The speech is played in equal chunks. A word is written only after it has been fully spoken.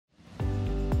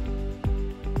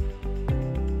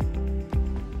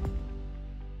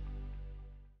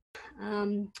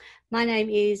My name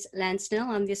is Lan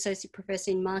Snell. I'm the Associate Professor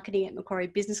in Marketing at Macquarie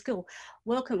Business School.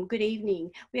 Welcome, good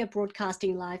evening. We are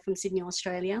broadcasting live from Sydney,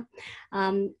 Australia.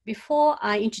 Before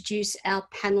I introduce our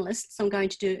panellists, I'm going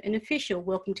to do an official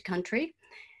welcome to country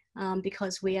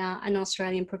because we are an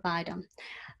Australian provider.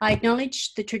 I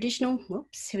acknowledge the traditional,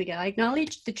 I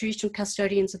acknowledge the traditional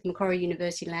custodians of Macquarie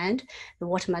University land, the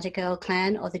Watamatakal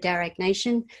clan of the Darug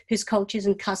Nation, whose cultures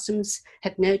and customs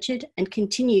have nurtured and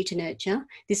continue to nurture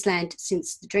this land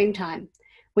since the Dreamtime.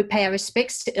 We pay our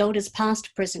respects to elders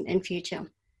past, present and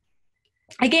future.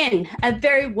 Again, a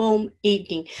very warm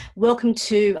evening. Welcome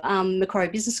to Macquarie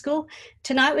Business School.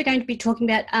 Tonight we're going to be talking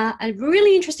about a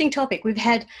really interesting topic. We've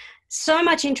had so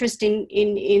much interest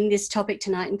in this topic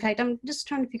tonight. In fact, I'm just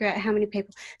trying to figure out how many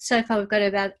people. So far, we've got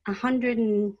about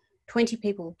 120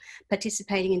 people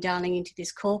participating and dialing into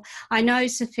this call. I know,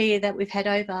 Sophia, that we've had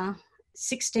over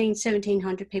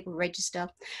 1,700 people register.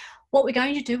 What we're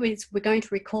going to do is we're going to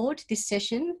record this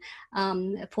session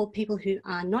for people who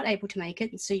are not able to make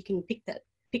it, so you can pick the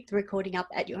recording up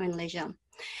at your own leisure.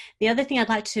 The other thing I'd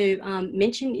like to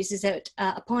mention is that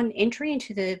upon entry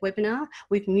into the webinar,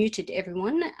 we've muted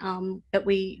everyone, but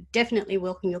we definitely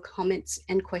welcome your comments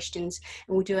and questions,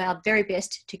 and we'll do our very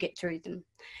best to get through them.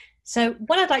 So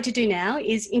what I'd like to do now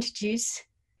is introduce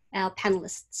our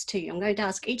panelists to you. I'm going to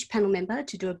ask each panel member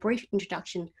to do a brief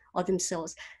introduction of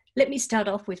themselves. Let me start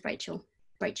off with Rachel.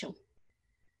 Rachel.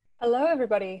 Hello,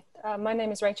 everybody. My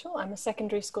name is Rachel. I'm a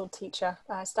secondary school teacher.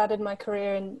 I started my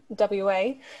career in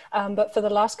WA, but for the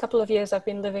last couple of years, I've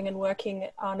been living and working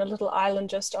on a little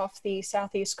island just off the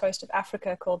southeast coast of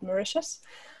Africa called Mauritius.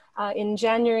 In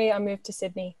January, I moved to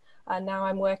Sydney. Now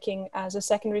I'm working as a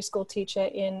secondary school teacher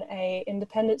in an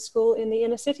independent school in the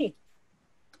inner city.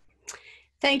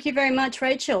 Thank you very much,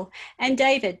 Rachel. And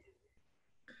David.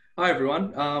 Hi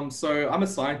everyone. So I'm a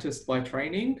scientist by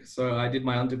training. So I did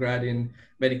my undergrad in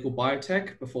medical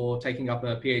biotech before taking up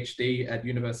a PhD at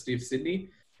University of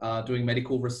Sydney, doing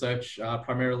medical research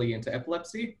primarily into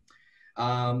epilepsy.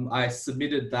 I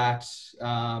submitted that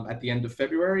at the end of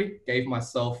February, gave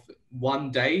myself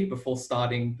 1 day before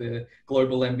starting the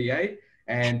Global MBA,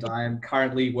 and I'm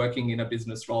currently working in a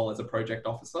business role as a project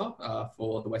officer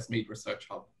for the Westmead Research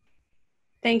Hub.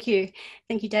 Thank you.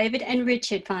 Thank you, David. And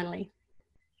Richard, finally.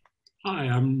 Hi,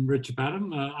 I'm Richard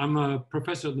Badham. I'm a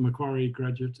professor at the Macquarie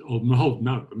Graduate,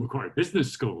 the Macquarie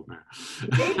Business School now.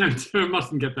 I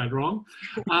mustn't get that wrong.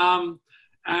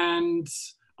 And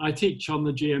I teach on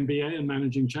the GMBA and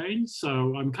managing change.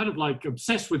 So I'm kind of like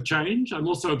obsessed with change. I'm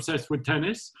also obsessed with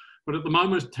tennis, but at the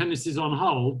moment tennis is on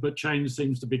hold, but change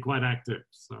seems to be quite active.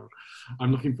 So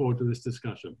I'm looking forward to this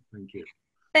discussion. Thank you.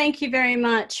 Thank you very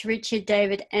much, Richard,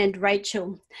 David and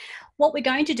Rachel. What we're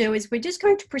going to do is we're just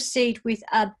going to proceed with,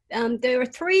 there are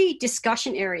 3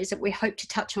 discussion areas that we hope to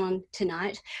touch on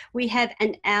tonight. We have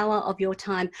an hour of your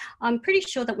time. I'm pretty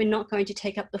sure that we're not going to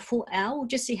take up the full hour. We'll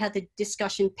just see how the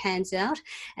discussion pans out.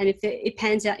 And if it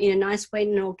pans out in a nice way,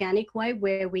 in an organic way,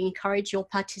 where we encourage your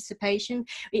participation,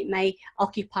 it may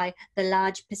occupy the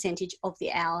large percentage of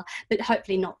the hour, but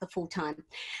hopefully not the full time.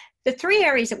 The 3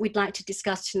 areas that we'd like to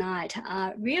discuss tonight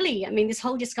are really, this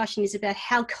whole discussion is about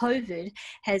how COVID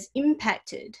has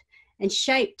impacted and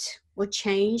shaped or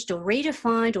changed or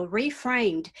redefined or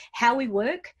reframed how we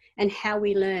work and how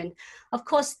we learn. Of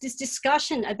course, this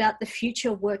discussion about the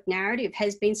future work narrative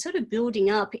has been sort of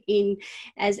building up in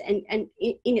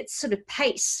its sort of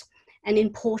pace and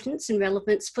importance and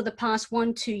relevance for the past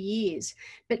 1-2 years.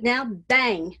 But now,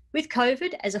 bang, with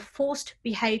COVID as a forced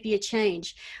behaviour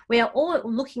change, we are all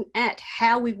looking at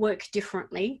how we work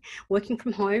differently, working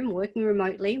from home, working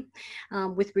remotely,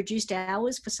 with reduced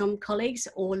hours for some colleagues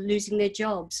or losing their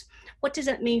jobs. What does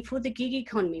that mean for the gig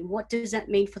economy? What does that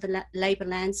mean for the labour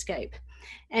landscape?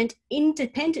 And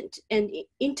independent and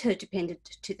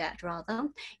interdependent to that, rather,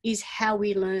 is how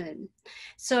we learn.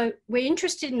 So we're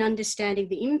interested in understanding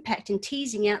the impact and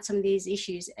teasing out some of these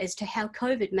issues as to how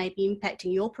COVID may be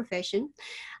impacting your profession,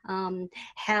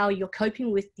 how you're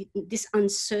coping with this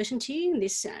uncertainty,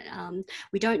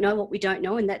 we don't know what we don't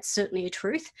know, and that's certainly a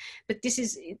truth, but this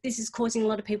is causing a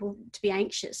lot of people to be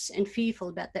anxious and fearful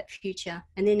about that future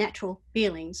and their natural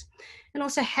feelings, and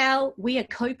also how we are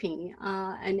coping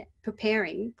and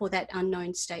preparing for that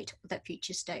unknown state, or that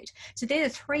future state. So there are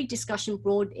 3 discussion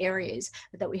broad areas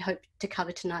that we hope to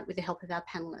cover tonight with the help of our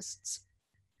panellists.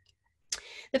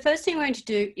 The first thing we're going to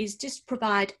do is just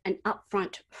provide an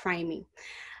upfront framing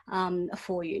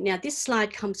for you. Now, this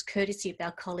slide comes courtesy of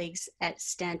our colleagues at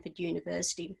Stanford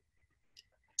University.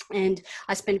 And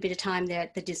I spent a bit of time there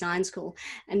at the design school.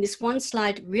 And this one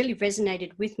slide really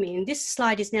resonated with me. And this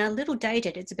slide is now a little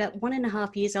dated. It's about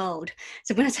 1.5 years old.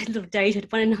 So when I say a little dated,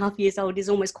 1.5 years old is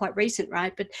almost quite recent,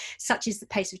 right? But such is the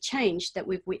pace of change that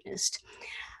we've witnessed.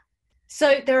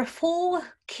 So there are 4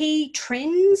 key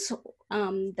trends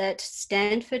that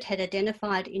Stanford had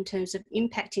identified in terms of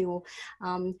impacting or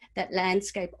that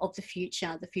landscape of the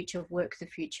future of work, the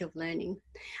future of learning.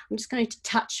 I'm just going to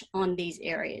touch on these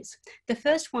areas. The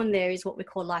first one there is what we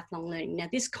call lifelong learning. Now,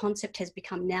 this concept has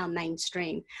become now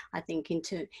mainstream, I think, in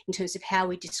terms of how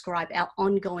we describe our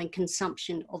ongoing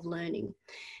consumption of learning.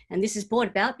 And this is brought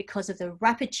about because of the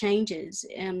rapid changes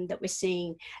that we're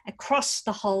seeing across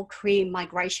the whole career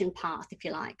migration path, if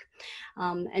you like.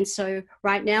 And so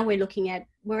right now we're looking at,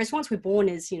 whereas once we're born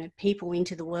as, people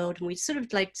into the world, and we sort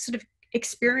of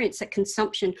experience that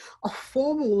consumption of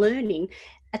formal learning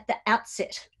at the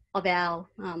outset of our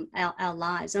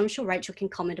lives. And I'm sure Rachel can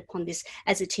comment upon this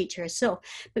as a teacher herself,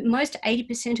 but most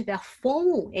 80% of our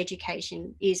formal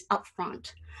education is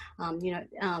upfront.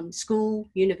 School,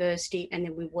 university, and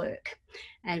then we work.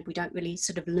 And we don't really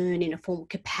sort of learn in a formal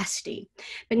capacity.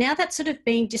 But now that's sort of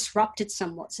being disrupted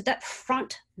somewhat. So that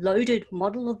front-loaded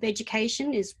model of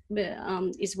education is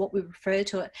what we refer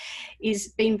to it,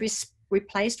 is being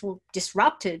replaced or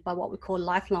disrupted by what we call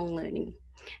lifelong learning.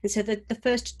 And so the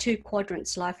first 2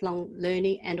 quadrants, lifelong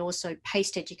learning and also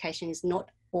paced education, is not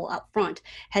or upfront,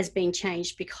 has been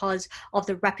changed because of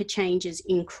the rapid changes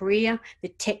in career. The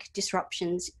tech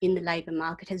disruptions in the labour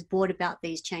market has brought about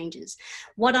these changes.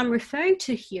 What I'm referring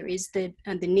to here is the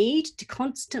need to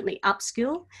constantly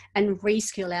upskill and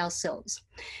reskill ourselves.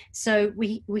 So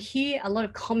we hear a lot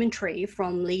of commentary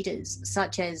from leaders,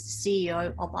 such as the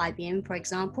CEO of IBM, for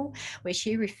example, where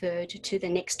she referred to the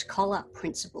next collar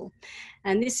principle.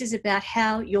 And this is about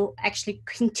how you're actually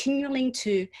continuing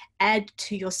to add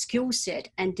to your skill set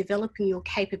and developing your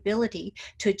capability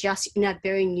to adjust in a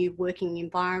very new working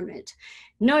environment.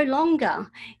 No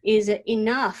longer is it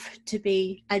enough to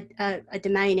be a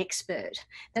domain expert.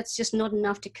 That's just not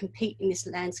enough to compete in this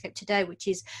landscape today, which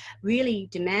is really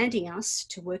demanding us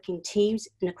to work in teams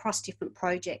and across different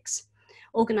projects.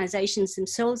 Organizations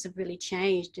themselves have really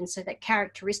changed, and so that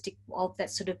characteristic of that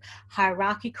sort of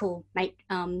hierarchical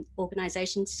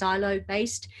organization,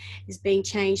 silo-based, is being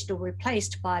changed or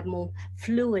replaced by more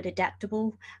fluid,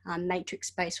 adaptable,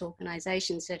 matrix-based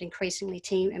organizations that are increasingly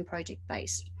team and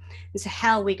project-based. And so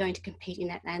how are we going to compete in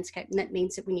that landscape? And that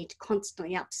means that we need to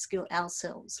constantly upskill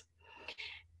ourselves.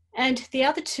 And the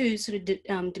other 2 sort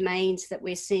of domains that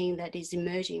we're seeing that is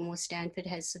emerging, or Stanford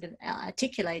has sort of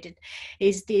articulated,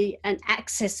 is an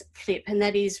access flip. And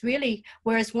that is really,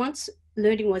 whereas once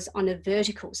learning was on a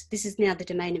vertical, so this is now the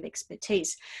domain of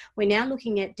expertise, we're now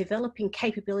looking at developing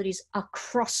capabilities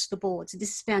across the board. So this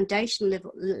is foundational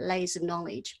level layers of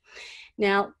knowledge.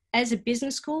 Now, as a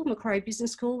business school, Macquarie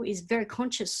Business School is very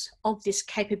conscious of this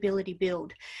capability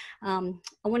build. I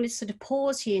want to sort of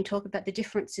pause here and talk about the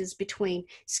differences between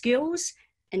skills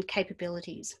and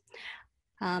capabilities.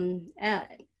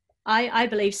 I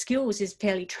believe skills is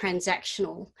fairly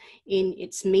transactional in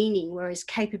its meaning, whereas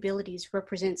capabilities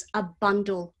represents a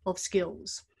bundle of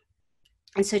skills.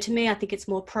 And so to me, I think it's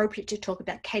more appropriate to talk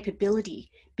about capability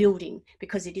building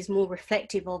because it is more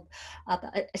reflective of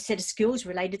a set of skills,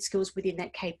 related skills within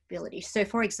that capability. So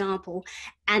for example,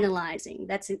 analysing,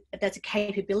 that's a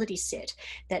capability set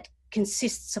that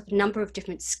consists of a number of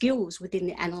different skills within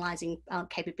the analysing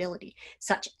capability,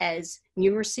 such as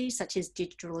numeracy, such as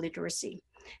digital literacy.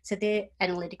 So they're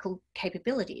analytical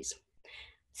capabilities.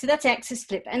 So that's access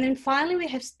flip. And then finally, we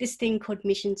have this thing called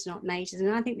missions, not majors.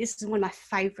 And I think this is one of my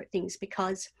favorite things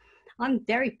because I'm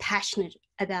very passionate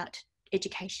about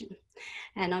education.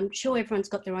 And I'm sure everyone's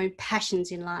got their own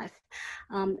passions in life.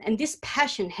 And this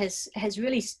passion has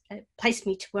really placed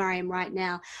me to where I am right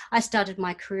now. I started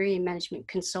my career in management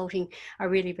consulting. I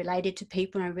really related to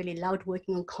people and I really loved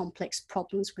working on complex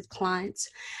problems with clients.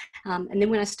 And then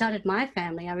when I started my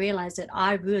family, I realized that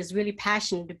I was really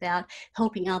passionate about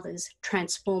helping others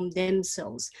transform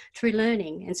themselves through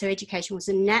learning. And so education was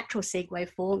a natural segue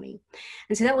for me.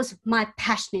 And so that was my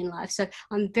passion in life. So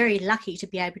I'm very lucky to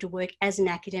be able to work as an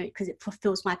academic because it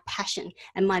fulfills my passion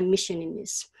and my mission in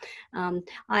this.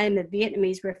 I am a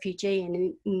Vietnamese refugee,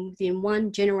 and within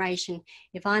one generation,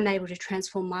 if I'm able to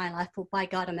transform my life, well, by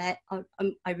God,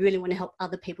 I really want to help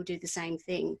other people do the same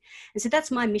thing. And so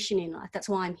that's my mission in life. That's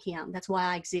why I'm here. That's why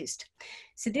I exist.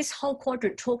 So this whole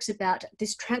quadrant talks about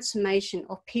this transformation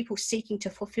of people seeking to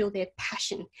fulfill their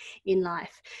passion in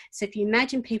life. So if you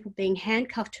imagine people being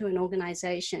handcuffed to an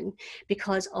organization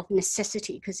because of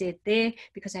necessity, because they're there,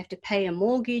 because they have to pay a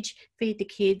mortgage, feed the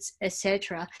kids,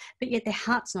 etc., but yet their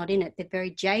heart's not in it. They're very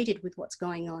jaded with what's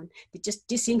going on. They're just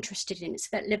disinterested in it. So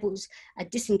that levels a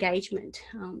disengagement.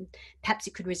 Perhaps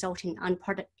it could result in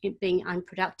being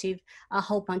unproductive, a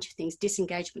whole bunch of things,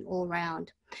 disengagement all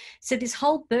around. So this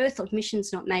whole birth of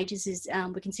missions, not majors, is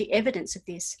we can see evidence of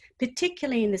this,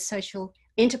 particularly in the social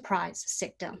enterprise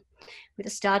sector. With the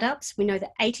startups, we know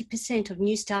that 80% of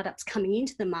new startups coming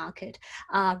into the market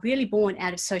are really born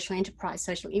out of social enterprise,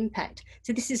 social impact.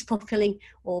 So this is fulfilling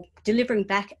or delivering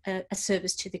back a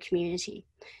service to the community.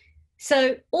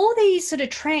 So all these sort of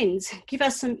trends give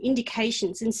us some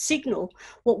indications and signal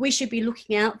what we should be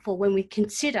looking out for when we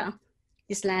consider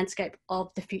this landscape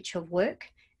of the future of work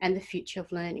and the future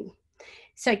of learning.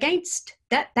 So against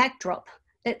that backdrop,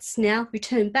 let's now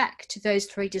return back to those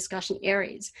three discussion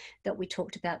areas that we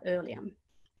talked about earlier.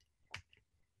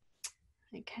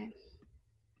 Okay.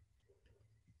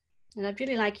 And I'd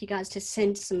really like you guys to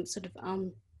send some sort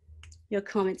of your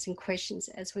comments and questions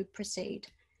as we proceed.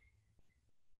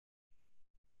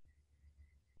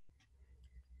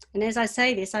 And as I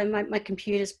say this, my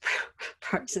computer's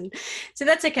frozen, so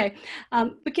that's okay.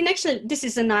 We can actually, this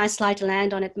is a nice slide to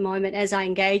land on at the moment as I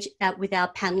engage with our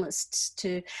panelists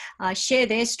to share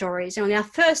their stories on our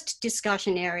first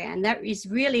discussion area. And that is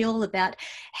really all about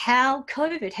how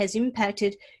COVID has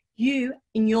impacted you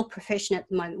in your profession at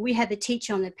the moment. We have a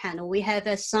teacher on the panel, we have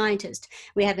a scientist,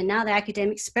 we have another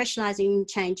academic specializing in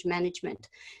change management.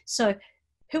 So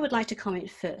who would like to comment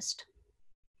first?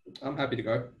 I'm happy to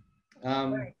go.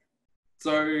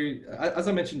 So as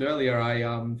I mentioned earlier, I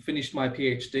finished my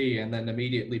PhD and then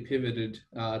immediately pivoted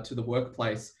to the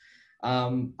workplace.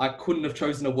 I couldn't have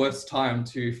chosen a worse time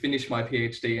to finish my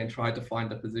PhD and try to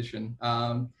find a position,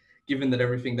 given that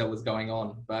everything that was going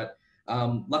on. But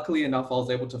luckily enough, I was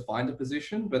able to find a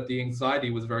position, but the anxiety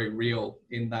was very real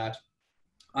in that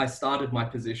I started my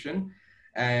position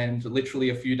and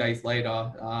literally a few days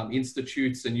later,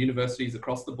 institutes and universities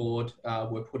across the board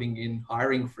were putting in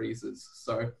hiring freezes.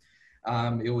 So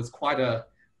it was quite a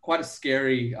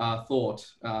scary thought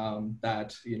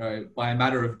that, you know, by a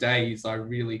matter of days, I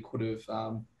really could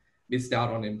have missed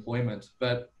out on employment.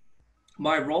 But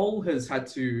my role has had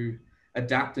to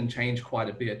adapt and change quite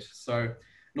a bit. So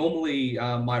normally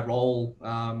my role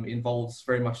involves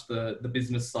very much the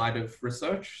business side of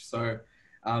research. So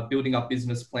building up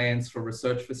business plans for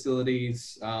research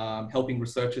facilities, helping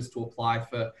researchers to apply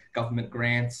for government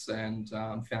grants and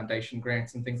foundation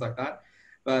grants and things like that.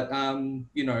 But,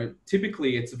 you know,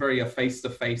 typically it's a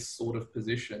face-to-face sort of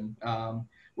position.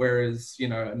 Whereas, you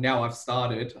know, now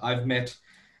I've met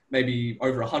maybe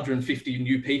over 150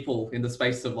 new people in the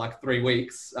space of like 3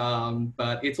 weeks,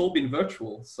 but it's all been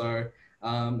virtual. So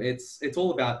it's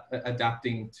all about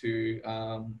adapting to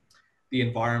the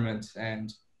environment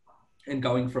and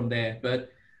going from there.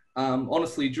 But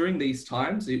honestly, during these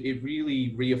times, it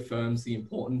really reaffirms the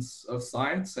importance of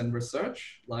science and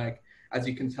research. Like, as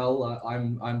you can tell,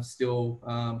 I'm still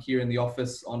here in the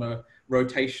office on a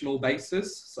rotational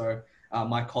basis. So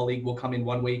my colleague will come in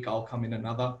 1 week, I'll come in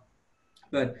another.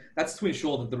 But that's to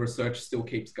ensure that the research still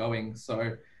keeps going.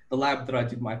 So the lab that I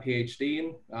did my PhD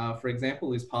in, for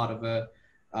example, is part of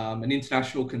an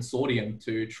international consortium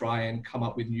to try and come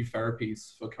up with new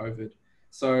therapies for COVID.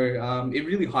 So it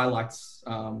really highlights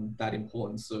that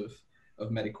importance of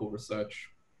medical research.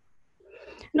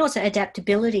 And also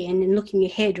adaptability and then looking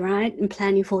ahead, right? And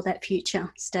planning for that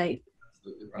future state.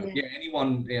 Absolutely right. Yeah,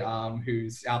 anyone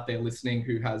who's out there listening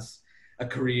who has a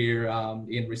career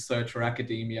in research or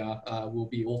academia will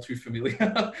be all too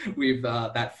familiar with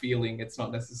that feeling. It's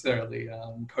not necessarily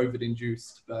COVID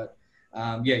induced, but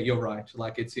yeah, you're right.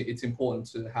 Like it's important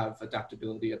to have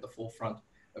adaptability at the forefront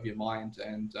of your mind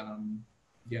and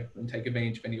yeah, and take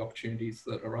advantage of any opportunities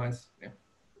that arise. Yeah.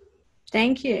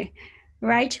 Thank you.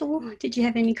 Rachel, did you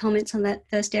have any comments on that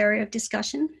first area of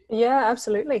discussion? Yeah,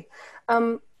 absolutely.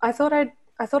 I thought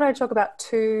I'd talk about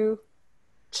 2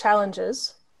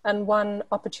 challenges and 1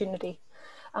 opportunity.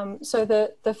 So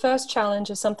the first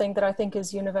challenge is something that I think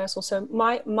is universal. So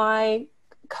my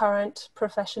current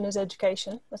profession is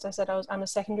education. As I said, I'm a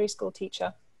secondary school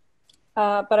teacher.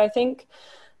 But I think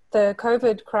the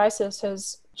COVID crisis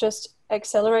has just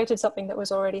accelerated something that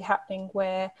was already happening,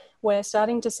 where we're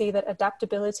starting to see that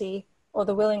adaptability or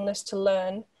the willingness to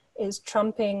learn is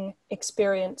trumping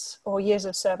experience or years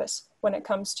of service when it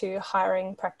comes to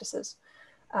hiring practices.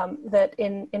 That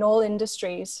in all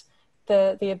industries,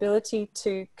 the ability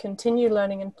to continue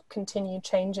learning and continue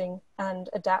changing and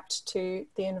adapt to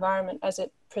the environment as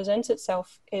it presents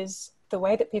itself is the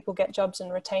way that people get jobs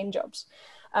and retain jobs.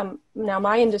 Now,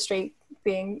 my industry,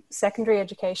 being secondary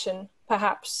education,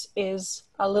 perhaps is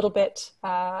a little bit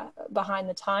behind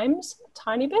the times, a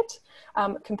tiny bit,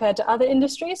 compared to other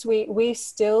industries. We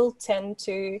still tend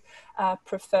to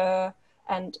prefer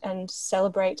and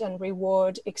celebrate and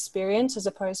reward experience as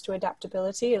opposed to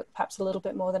adaptability, perhaps a little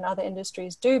bit more than other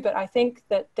industries do. But I think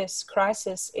that this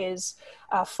crisis is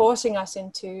forcing us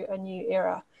into a new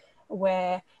era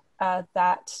where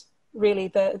that really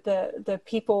the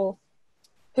people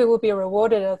who will be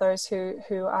rewarded are those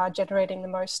who are generating the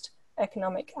most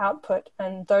economic output,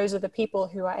 and those are the people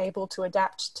who are able to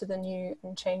adapt to the new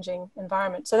and changing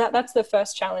environment. So that's the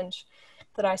first challenge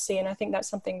that I see, and I think that's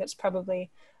something that's probably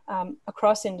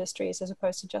across industries as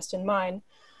opposed to just in mine.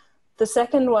 The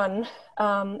second one,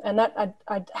 and that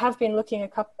I have been looking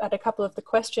at a couple of the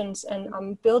questions, and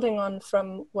I'm building on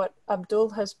from what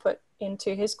Abdul has put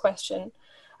into his question,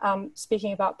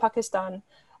 speaking about Pakistan.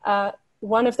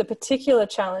 One of the particular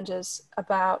challenges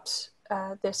about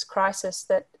this crisis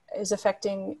that is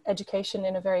affecting education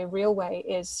in a very real way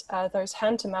is those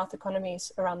hand-to-mouth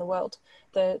economies around the world,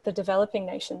 the developing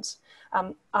nations.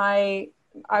 I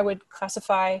would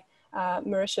classify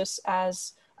Mauritius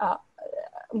as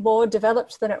more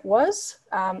developed than it was.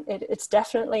 It's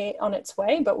definitely on its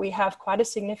way, but we have quite a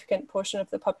significant portion of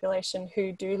the population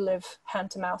who do live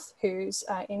hand-to-mouth, whose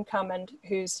income and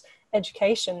whose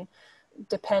education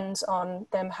depends on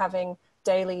them having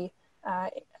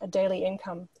a daily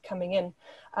income coming in.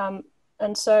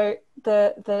 And so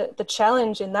the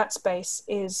challenge in that space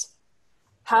is,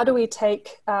 how do we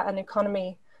take an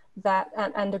economy that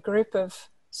and a group of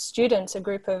students, a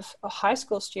group of high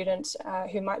school students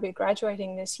who might be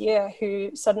graduating this year,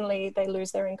 who suddenly they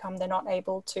lose their income, they're not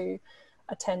able to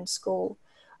attend school.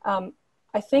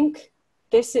 I think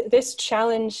this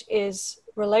challenge is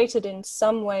related in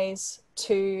some ways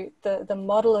to the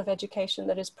model of education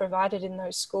that is provided in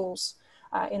those schools,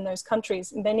 in those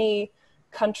countries. Many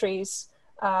countries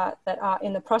that are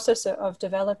in the process of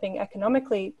developing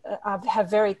economically have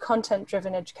very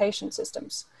content-driven education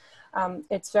systems.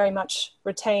 It's very much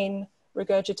retain,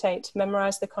 regurgitate,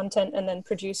 memorize the content, and then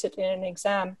produce it in an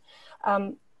exam.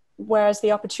 Whereas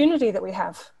the opportunity that we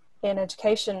have in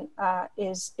education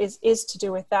is to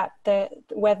do with that.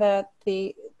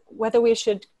 Whether we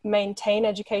should maintain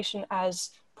education as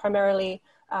primarily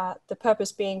the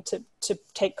purpose being to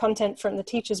take content from the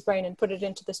teacher's brain and put it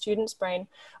into the student's brain,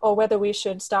 or whether we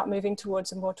should start moving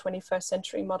towards a more 21st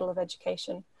century model of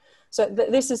education. So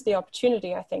this is the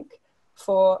opportunity, I think,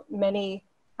 for many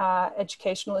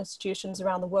educational institutions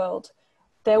around the world.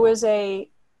 There was a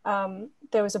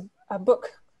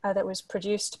book that was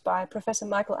produced by Professor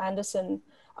Michael Anderson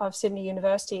of Sydney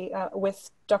University with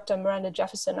Dr. Miranda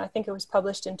Jefferson. I think it was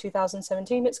published in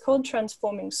 2017. It's called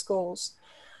Transforming Schools.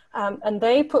 And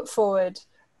they put forward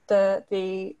the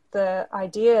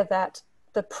idea that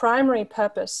the primary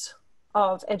purpose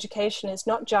of education is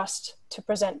not just to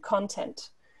present content,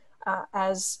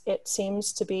 as it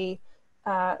seems to be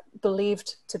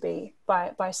believed to be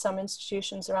by some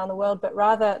institutions around the world, but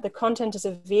rather the content is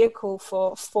a vehicle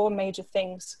for four major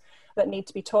things that need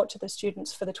to be taught to the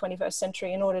students for the 21st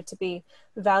century in order to be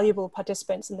valuable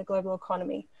participants in the global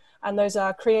economy. And those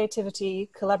are creativity,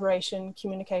 collaboration,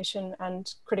 communication,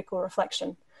 and critical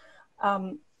reflection.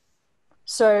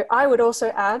 So I would also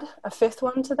add a fifth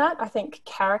one to that. I think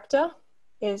character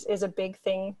is a big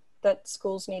thing that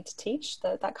schools need to teach,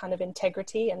 that kind of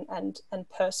integrity and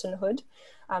personhood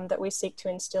that we seek to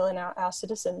instill in our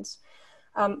citizens.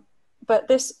 But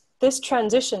this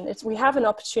transition, we have an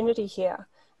opportunity here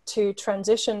to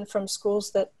transition from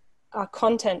schools that are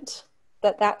content,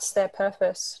 that's their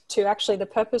purpose, to actually the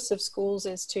purpose of schools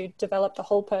is to develop the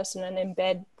whole person and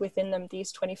embed within them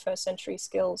these 21st century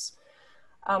skills.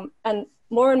 And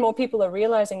more people are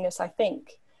realizing this, I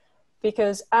think,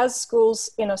 because as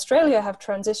schools in Australia have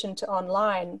transitioned to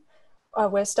online,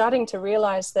 we're starting to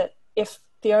realize that if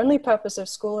the only purpose of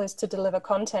school is to deliver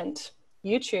content,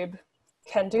 YouTube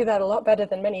can do that a lot better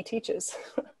than many teachers.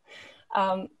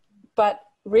 But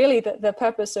really the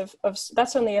purpose of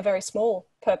that's only a very small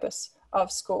purpose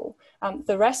of school.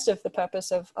 The rest of the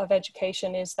purpose of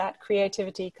education is that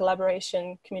creativity,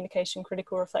 collaboration, communication,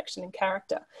 critical reflection, and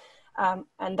character.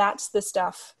 And that's the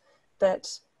stuff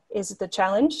that is the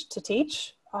challenge to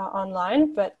teach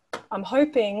online. But I'm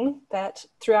hoping that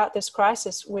throughout this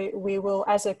crisis, we will,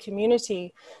 as a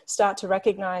community, start to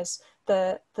recognize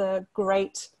the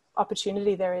great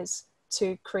opportunity there is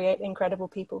to create incredible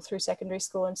people through secondary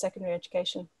school and secondary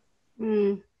education.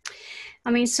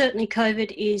 I mean, certainly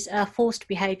COVID is a forced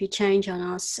behaviour change on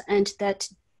us, and that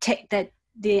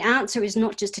the answer is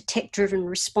not just a tech-driven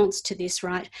response to this,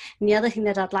 right? And the other thing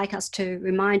that I'd like us to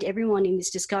remind everyone in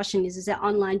this discussion is that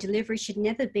online delivery should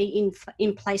never be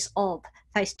in place of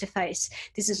face-to-face.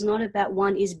 This is not about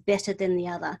one is better than the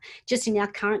other. Just in our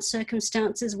current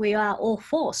circumstances, we are all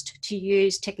forced to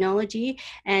use technology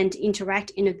and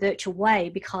interact in a virtual way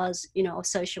because, you know, of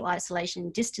social isolation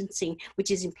and distancing, which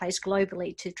is in place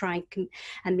globally to try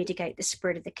and mitigate the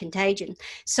spread of the contagion.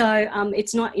 So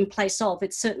it's not in place of,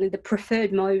 it's certainly the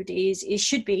preferred mode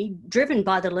should be driven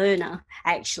by the learner,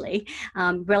 actually,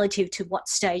 relative to what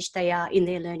stage they are in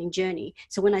their learning journey.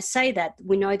 So when I say that,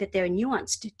 we know that there are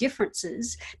nuanced differences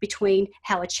between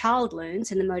how a child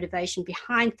learns and the motivation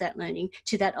behind that learning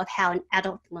to that of how an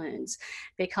adult learns,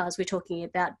 because we're talking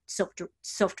about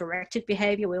self-directed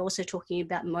behavior. We're also talking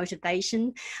about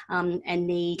motivation and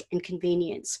need and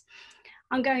convenience.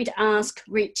 I'm going to ask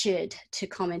Richard to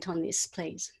comment on this,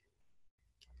 please.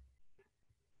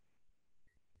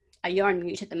 You're on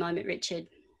mute at the moment, Richard.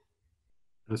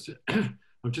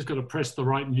 I've just got to press the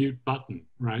right mute button,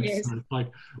 right? Yes. So it's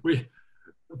like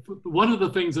one of the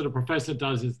things that a professor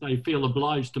does is they feel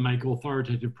obliged to make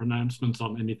authoritative pronouncements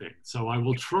on anything. So I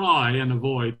will try and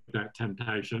avoid that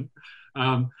temptation.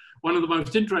 One of the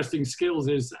most interesting skills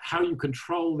is how you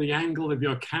control the angle of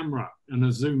your camera in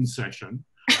a Zoom session.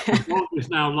 The dog is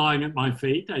now lying at my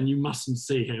feet and you mustn't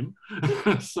see him.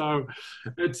 So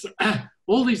it's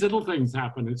all these little things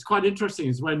happen. It's quite interesting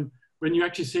is when you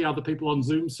actually see other people on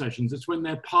Zoom sessions, it's when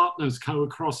their partners go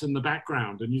across in the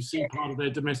background and you see part of their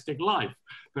domestic life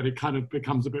that it kind of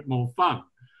becomes a bit more fun.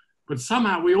 But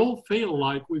somehow we all feel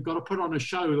like we've got to put on a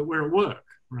show that we're at work,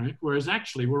 right? Whereas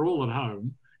actually we're all at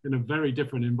home in a very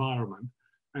different environment,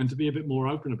 and to be a bit more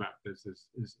open about this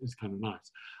is kind of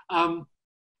nice.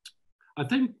 I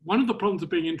think one of the problems of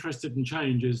being interested in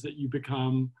change is that you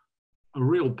become a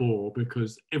real bore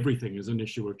because everything is an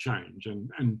issue of change.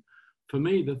 And for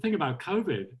me, the thing about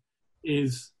COVID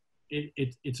is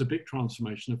it's a big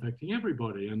transformation affecting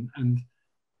everybody. And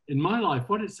in my life,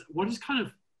 what is kind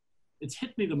of, it's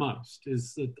hit me the most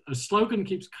is that a slogan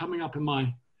keeps coming up in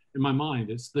my mind.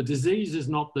 It's the disease is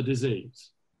not the disease,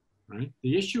 right?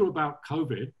 The issue about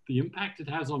COVID, the impact it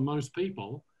has on most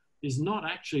people is not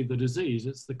actually the disease.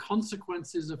 It's the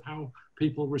consequences of how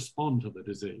people respond to the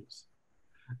disease.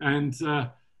 And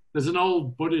there's an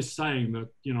old Buddhist saying that,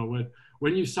 you know,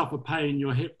 when you suffer pain,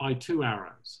 you're hit by 2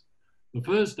 arrows. The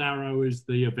first arrow is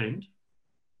the event.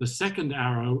 The second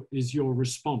arrow is your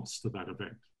response to that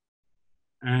event.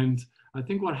 And I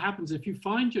think what happens if you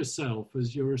find yourself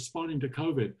as you're responding to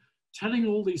COVID, telling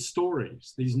all these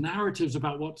stories, these narratives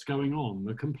about what's going on,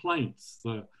 the complaints,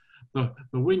 the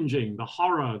whinging, the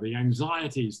horror, the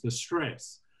anxieties, the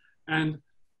stress. And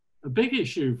a big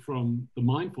issue from the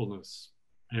mindfulness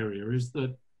area is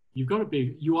that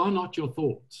you are not your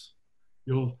thoughts.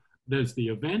 There's the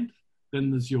event,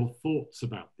 then there's your thoughts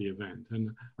about the event.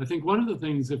 And I think one of the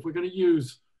things, if we're going to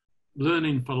use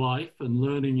learning for life and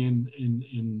learning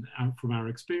from our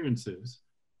experiences,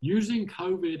 using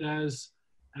COVID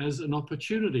as an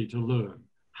opportunity to learn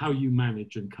how you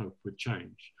manage and cope with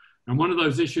change. And one of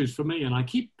those issues for me, and I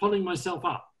keep pulling myself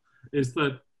up, is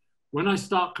that when I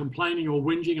start complaining or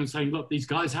whinging and saying, look, these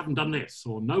guys haven't done this,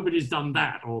 or nobody's done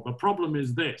that, or the problem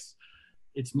is this,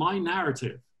 it's my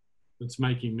narrative that's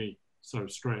making me so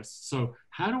stressed. So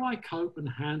how do I cope and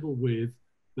handle with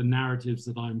the narratives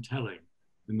that I'm telling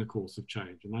in the course of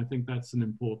change? And I think that's an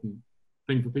important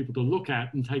thing for people to look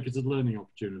at and take as a learning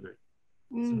opportunity.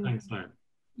 So thanks, Dan.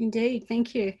 Indeed,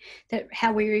 thank you. That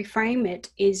how we reframe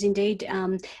it is indeed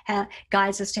how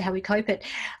guides us to how we cope it.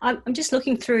 I'm just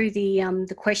looking through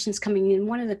the questions coming in.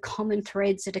 One of the common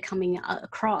threads that are coming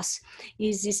across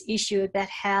is this issue about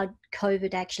how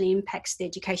COVID actually impacts the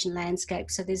education landscape.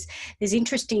 So there's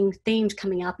interesting themes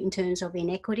coming up in terms of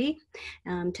inequity,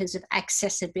 in terms of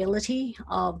accessibility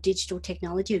of digital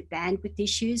technology, of bandwidth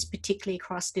issues, particularly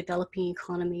across developing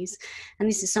economies. And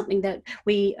this is something that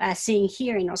we are seeing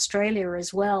here in Australia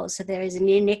as well. So there is an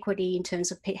inequity in terms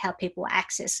of how people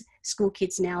access. School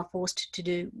kids now are forced to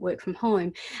do work from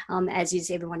home, as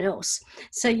is everyone else.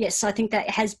 So yes, I think that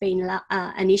has been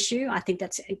an issue. I think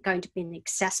that's going to be an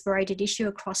exacerbated issue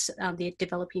across the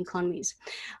developing economies.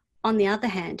 On the other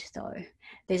hand, though,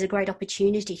 there's a great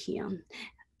opportunity here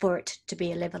for it to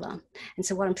be a leveler. And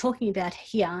so what I'm talking about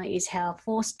here is how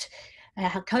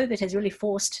COVID has really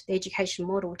forced the education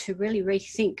model to really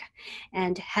rethink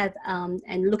and have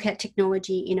and look at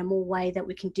technology in a more way that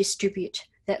we can distribute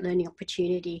that learning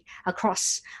opportunity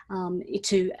across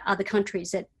to other countries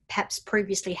that perhaps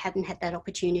previously hadn't had that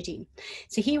opportunity.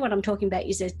 So here what I'm talking about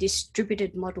is a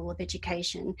distributed model of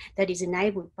education that is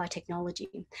enabled by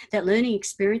technology. That learning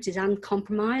experience is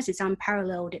uncompromised, it's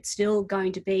unparalleled, it's still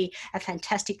going to be a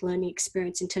fantastic learning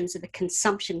experience in terms of the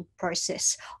consumption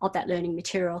process of that learning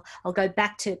material. I'll go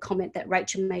back to a comment that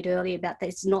Rachel made earlier about that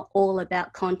it's not all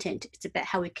about content, it's about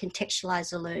how we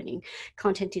contextualize the learning.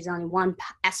 Content is only one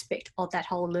aspect of that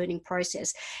whole learning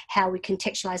process. How we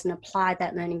contextualize and apply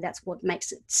that learning, that's what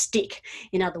makes it stick,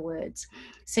 in other words.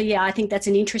 So yeah, I think that's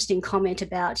an interesting comment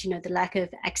about, you know, the lack of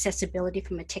accessibility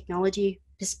from a technology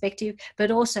perspective, but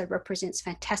also represents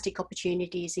fantastic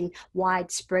opportunities in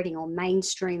widespreading or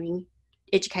mainstreaming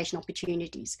education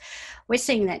opportunities. We're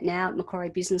seeing that now at Macquarie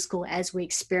Business School as we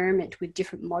experiment with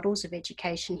different models of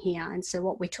education here. And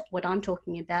so what I'm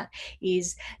talking about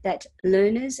is that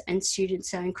learners and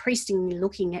students are increasingly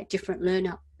looking at different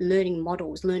learning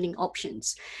models, learning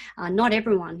options. Not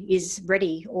everyone is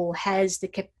ready or has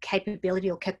the capability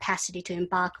or capacity to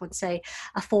embark on, say,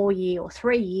 a 4-year or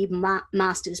 3-year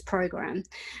master's program.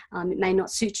 It may not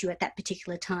suit you at that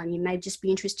particular time. You may just be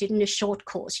interested in a short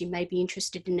course. You may be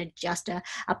interested in just a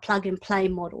plug and play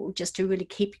model, just to really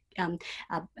keep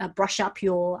brush up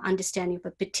your understanding of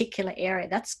a particular area.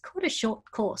 That's called a short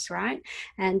course, right?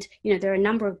 And you know, there are a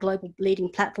number of global leading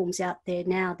platforms out there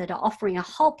now that are offering a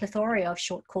whole plethora of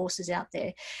short courses out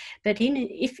there. But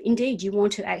if indeed you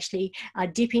want to actually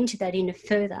dip into that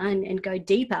further and go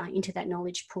deeper into that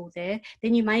knowledge pool there,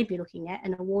 then you may be looking at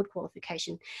an award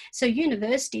qualification. So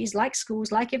universities, like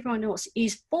schools, like everyone else,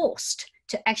 is forced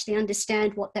to actually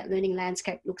understand what that learning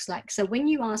landscape looks like. So when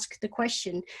you ask the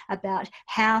question about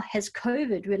how has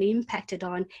COVID really impacted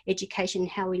on education,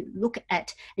 how we look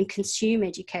at and consume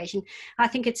education, I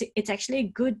think it's actually a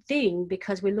good thing,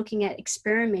 because we're looking at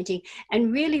experimenting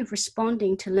and really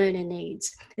responding to learner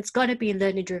needs. It's got to be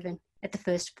learner driven at the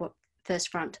first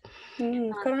front.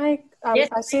 Can I, yes.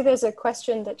 I see there's a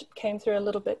question that came through a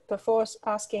little bit before,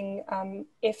 asking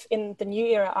if in the new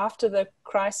era after the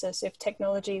crisis, if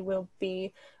technology will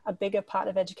be a bigger part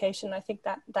of education. I think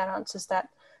that answers that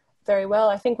very well.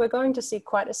 I think we're going to see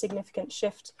quite a significant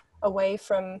shift away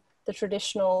from the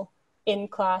traditional in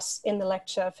class, in the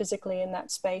lecture, physically in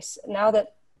that space. Now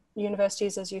that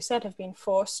universities, as you said, have been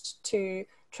forced to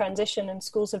transition, and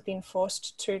schools have been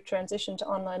forced to transition to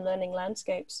online learning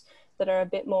landscapes that are a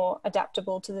bit more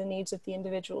adaptable to the needs of the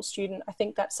individual student, I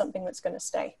think that's something that's going to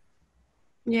stay.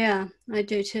 Yeah, I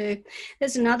do too.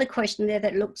 There's another question there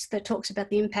that talks about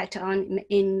the impact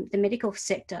in the medical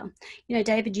sector. You know,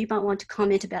 David, you might want to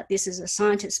comment about this as a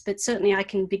scientist, but certainly I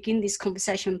can begin this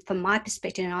conversation from my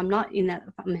perspective, and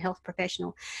I'm a health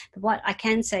professional. But what I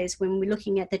can say is, when we're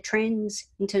looking at the trends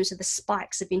in terms of the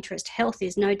spikes of interest, health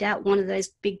is no doubt one of those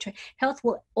big trends. Health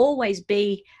will always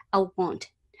be a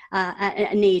want.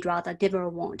 A need rather, never a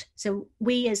want. So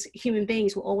we as human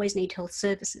beings will always need health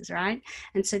services, right?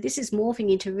 And so this is morphing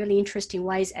into really interesting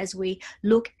ways as we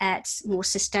look at more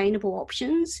sustainable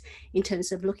options in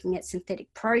terms of looking at synthetic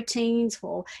proteins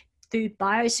for food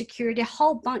biosecurity, a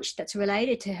whole bunch that's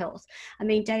related to health. I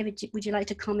mean, David, would you like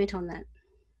to comment on that?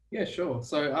 Yeah, sure.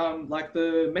 So like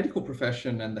the medical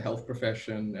profession and the health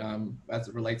profession, as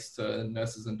it relates to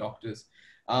nurses and doctors,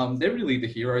 they're really the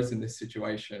heroes in this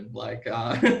situation. Like,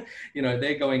 you know,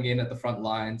 they're going in at the front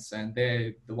lines, and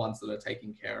they're the ones that are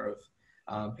taking care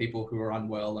of people who are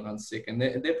unwell and unsick, and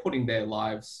they're putting their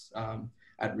lives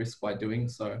at risk by doing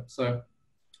so.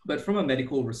 But from a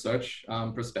medical research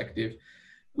perspective,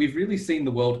 we've really seen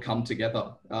the world come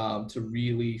together to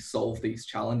really solve these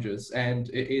challenges. And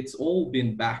it's all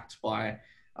been backed by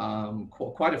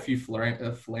quite a few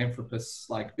philanthropists,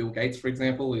 like Bill Gates, for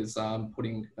example, is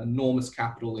putting enormous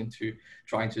capital into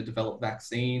trying to develop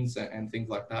vaccines and things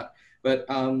like that. But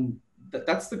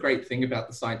that's the great thing about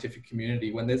the scientific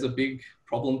community. When there's a big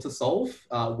problem to solve,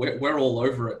 we're all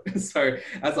over it. So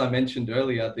as I mentioned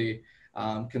earlier, the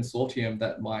consortium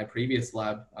that my previous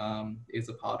lab is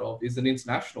a part of is an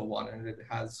international one, and it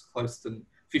has close to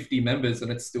 50 members,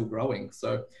 and it's still growing.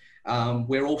 So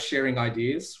we're all sharing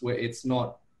ideas, where it's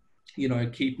not, you know,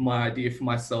 keep my idea for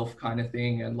myself kind of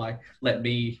thing, and like, let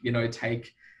me, you know,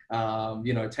 take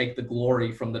the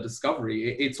glory from the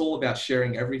discovery. It's all about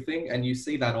sharing everything. And you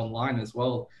see that online as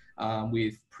well,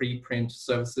 with preprint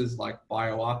services like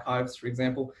bioarchives, for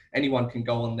example. Anyone can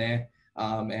go on there,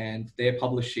 and they're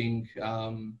publishing,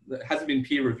 it hasn't been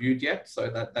peer reviewed yet, so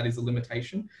that is a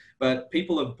limitation, but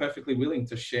people are perfectly willing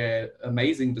to share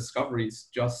amazing discoveries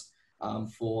just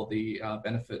for the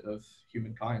benefit of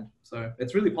humankind. So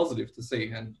it's really positive to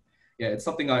see, and yeah, it's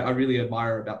something I really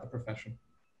admire about the profession.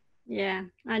 Yeah,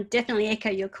 I definitely echo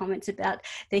your comments about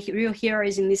the real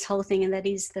heroes in this whole thing, and that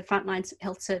is the frontline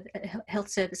health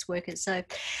service workers. So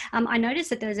I noticed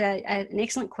that there's an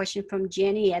excellent question from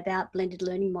Jenny about blended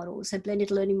learning models. So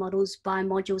blended learning models by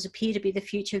modules appear to be the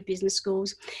future of business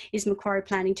schools. Is Macquarie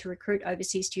planning to recruit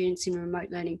overseas students in remote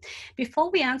learning? Before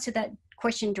we answer that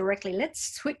question directly,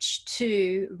 let's switch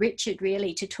to Richard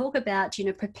really to talk about, you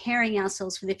know, preparing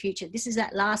ourselves for the future. This is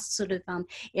that last sort of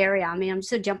area. I mean, I'm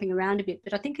sort of jumping around a bit,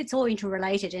 but I think it's all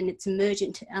interrelated and it's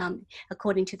emergent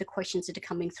according to the questions that are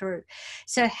coming through.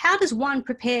 So how does one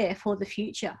prepare for the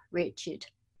future, Richard?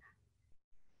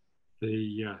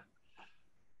 The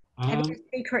Have you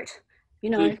a secret, you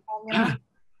know, formula?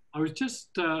 I was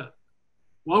just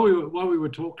while we were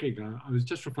talking, I was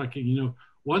just reflecting, you know,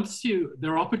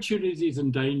 there are opportunities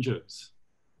and dangers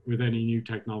with any new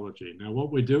technology. Now,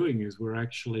 what we're doing is we're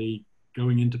actually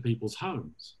going into people's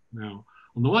homes. Now,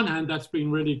 on the one hand, that's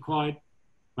been really quite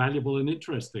valuable and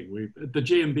interesting. At the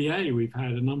GMBA, we've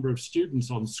had a number of students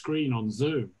on screen on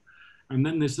Zoom, and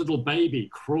then this little baby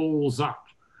crawls up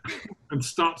and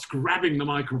starts grabbing the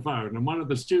microphone. And one of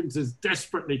the students is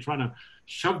desperately trying to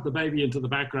shove the baby into the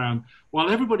background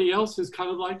while everybody else is kind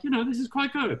of like, you know, this is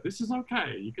quite good. This is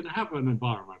okay. You can have an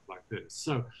environment like this.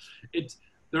 So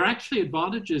there are actually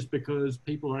advantages because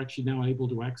people are actually now able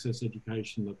to access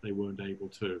education that they weren't able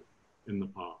to in the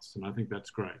past. And I think that's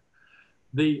great.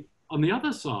 On the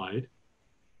other side,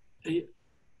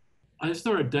 is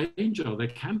there a danger? There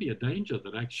can be a danger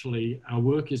that actually our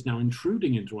work is now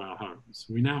intruding into our homes.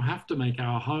 We now have to make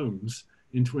our homes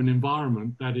into an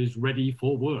environment that is ready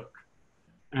for work.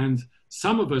 And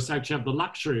some of us actually have the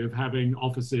luxury of having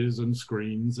offices and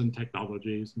screens and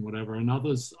technologies and whatever, and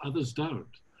others don't.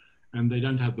 And they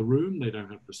don't have the room, they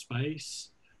don't have the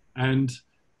space. And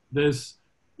there's,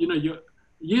 you know,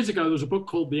 years ago, there was a book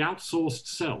called The Outsourced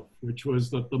Self, which was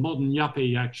that the modern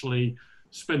yuppie actually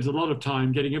spends a lot of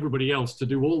time getting everybody else to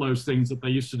do all those things that they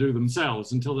used to do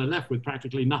themselves until they're left with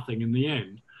practically nothing in the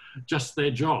end, just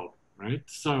their job, right?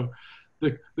 So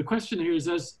the question here is,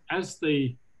 as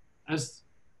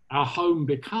our home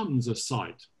becomes a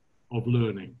site of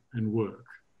learning and work,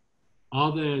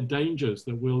 are there dangers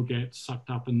that we'll get sucked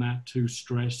up in that to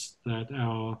stress that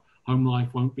our home life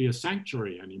won't be a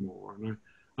sanctuary anymore? And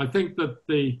I think that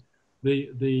the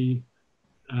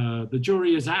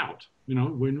jury is out. You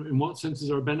know, in what sense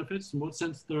there are benefits, in what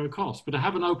sense there are costs. But to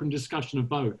have an open discussion of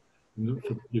both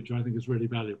for the future, I think is really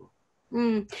valuable.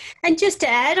 And just to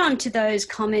add on to those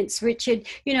comments, Richard,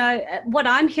 you know, what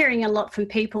I'm hearing a lot from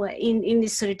people in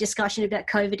this sort of discussion about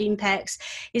COVID impacts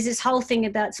is this whole thing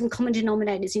about some common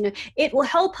denominators. You know, it will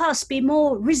help us be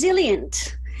more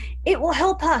resilient. It will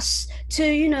help us to,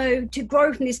 you know, to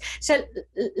grow from this. So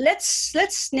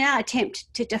let's now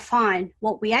attempt to define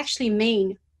what we actually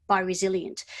mean by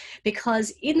resilient,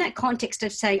 because in that context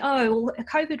of saying, oh, well,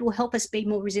 COVID will help us be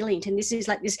more resilient, and this is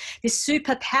like this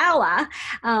superpower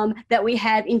that we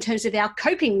have in terms of our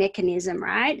coping mechanism,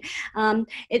 right?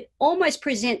 It almost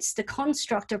presents the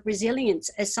construct of resilience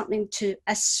as something to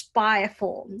aspire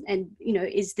for, and, you know,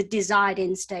 is the desired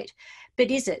end state.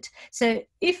 But is it? So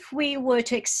if we were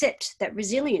to accept that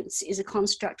resilience is a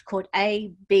construct called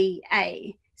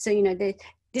ABA, so, you know,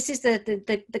 this is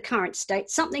the current state.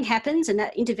 Something happens and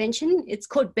that intervention, it's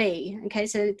called B, okay?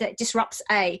 So that disrupts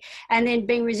A. And then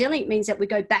being resilient means that we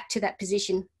go back to that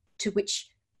position to which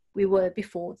we were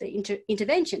before the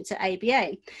intervention, so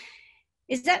ABA.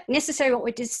 Is that necessarily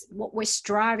what we're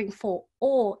striving for,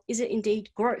 or is it indeed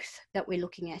growth that we're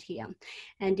looking at here?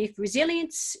 And if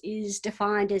resilience is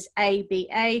defined as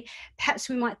ABA, perhaps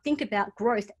we might think about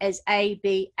growth as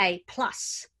ABA+.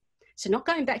 So not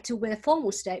going back to where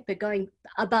formal state, but going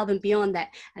above and beyond that.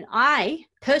 And I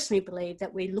personally believe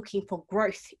that we're looking for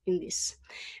growth in this,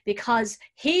 because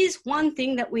here's one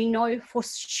thing that we know for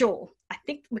sure. I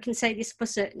think we can say this for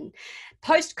certain.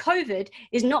 Post-COVID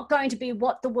is not going to be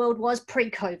what the world was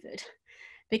pre-COVID,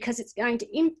 because it's going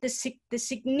to, the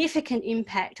significant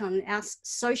impact on us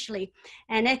socially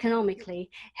and economically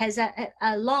has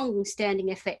a long-standing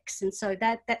effects. And so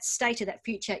that state of that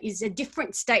future is a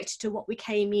different state to what we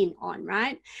came in on,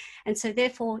 right? And so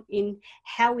therefore, in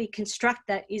how we construct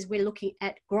that is we're looking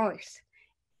at growth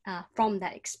from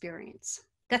that experience.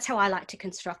 That's how I like to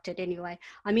construct it anyway.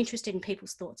 I'm interested in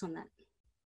people's thoughts on that.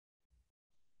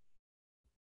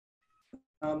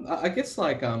 I guess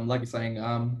like you're saying,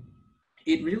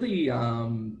 it really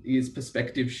is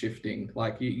perspective shifting.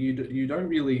 Like you don't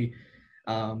really,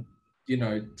 you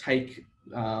know, take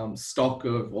stock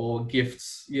of or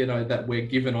gifts, you know, that we're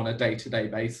given on a day-to-day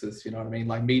basis. You know what I mean?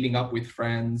 Like meeting up with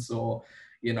friends, or,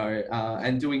 you know,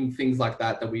 and doing things like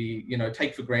that we, you know,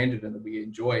 take for granted and that we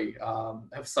enjoy,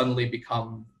 have suddenly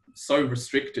become so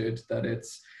restricted that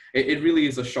it really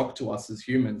is a shock to us as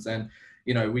humans. And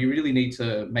you know, we really need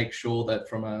to make sure that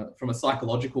from a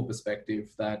psychological perspective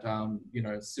that you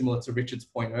know, similar to Richard's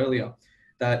point earlier,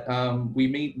 that we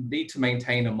need to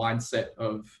maintain a mindset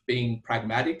of being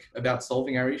pragmatic about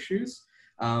solving our issues,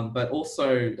 but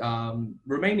also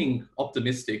remaining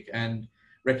optimistic and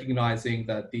recognizing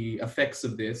that the effects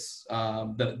of this,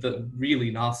 the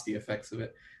really nasty effects of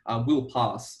it, will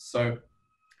pass. So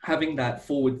having that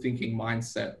forward-thinking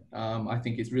mindset, I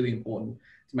think, is really important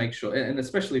to make sure, and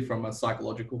especially from a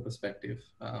psychological perspective,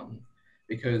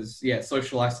 because yeah,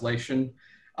 social isolation,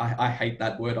 I hate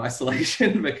that word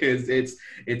isolation because it's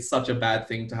such a bad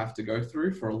thing to have to go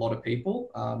through for a lot of people,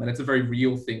 and it's a very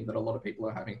real thing that a lot of people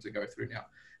are having to go through now.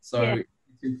 So yeah,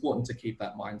 it's important to keep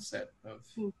that mindset of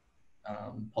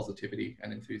positivity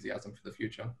and enthusiasm for the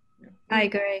future. Yeah. I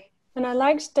agree. And I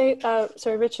liked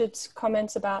Richard's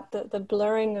comments about the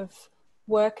blurring of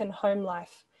work and home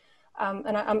life.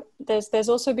 And there's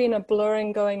also been a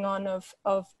blurring going on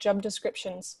of job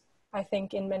descriptions, I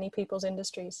think, in many people's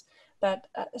industries, that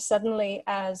suddenly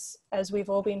as we've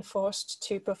all been forced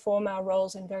to perform our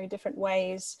roles in very different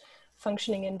ways,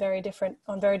 functioning on very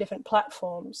different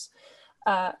platforms,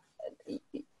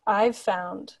 I've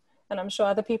found, and I'm sure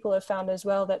other people have found as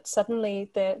well, that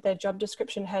suddenly their job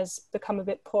description has become a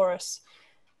bit porous.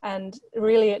 And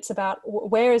really it's about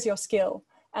where is your skill?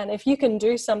 And if you can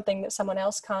do something that someone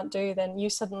else can't do, then you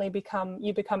suddenly become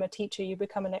a teacher, you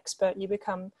become an expert, you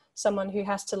become someone who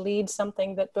has to lead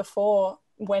something that before,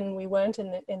 when we weren't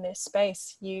in this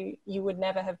space, you would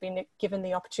never have been given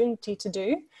the opportunity to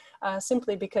do,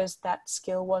 simply because that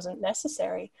skill wasn't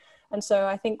necessary. And so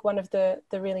I think one of the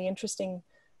really interesting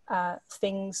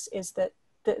things is that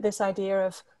this idea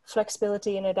of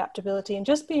flexibility and adaptability and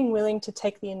just being willing to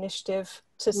take the initiative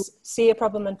to see a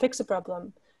problem and fix a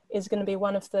problem is going to be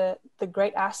one of the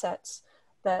great assets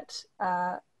that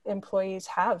employees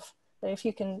have. That if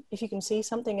you can see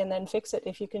something and then fix it,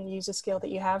 if you can use a skill that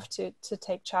you have to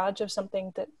take charge of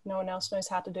something that no one else knows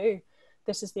how to do,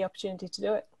 this is the opportunity to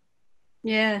do it.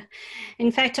 Yeah.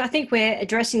 In fact, I think we're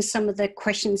addressing some of the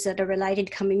questions that are related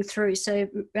coming through. So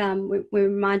we're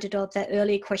reminded of that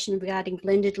earlier question regarding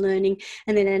blended learning,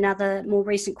 and then another more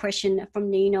recent question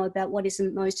from Nino about what is the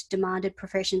most demanded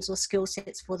professions or skill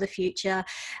sets for the future,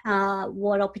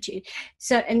 what opportunity.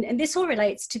 So, and this all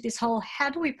relates to this whole,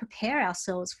 how do we prepare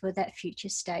ourselves for that future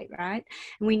state, right?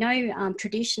 And we know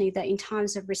traditionally that in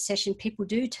times of recession, people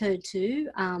do turn to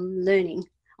learning,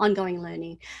 ongoing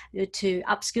learning, to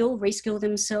upskill, reskill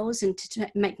themselves, and to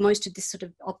make most of this sort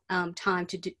of time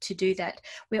to do that.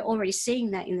 We're already seeing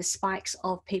that in the spikes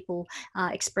of people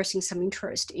expressing some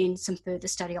interest in some further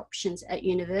study options at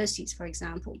universities, for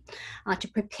example, to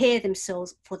prepare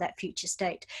themselves for that future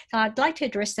state. So I'd like to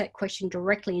address that question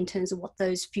directly in terms of what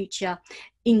those future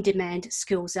in-demand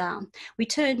skills are. We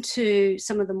turn to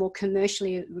some of the more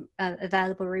commercially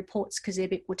available reports because they're a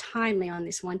bit more timely on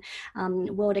this one.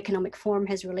 World Economic Forum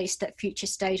has released that future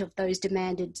state of those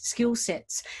demanded skill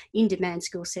sets, in-demand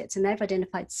skill sets, and they've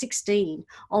identified 16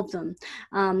 of them.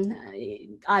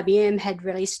 IBM had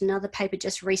released another paper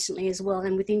just recently as well,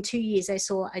 and within 2 years they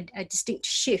saw a distinct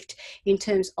shift in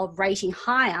terms of rating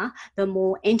higher the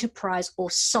more enterprise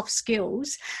or soft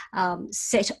skills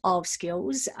set of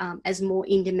skills as more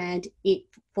in demand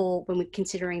for when we're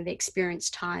considering the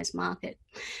experienced hires market.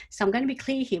 So I'm going to be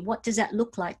clear here. What does that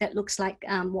look like? That looks like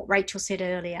what Rachel said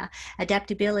earlier: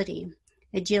 adaptability,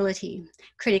 agility,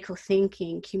 critical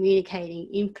thinking, communicating,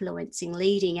 influencing,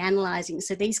 leading, analyzing.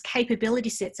 So these capability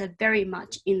sets are very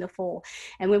much in the fore.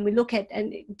 And when we look at,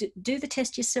 and do the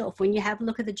test yourself, when you have a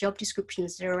look at the job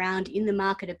descriptions that are around in the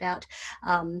market about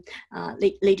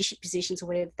leadership positions or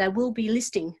whatever, they will be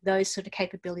listing those sort of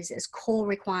capabilities as core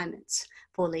requirements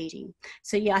for leading.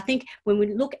 So yeah, I think when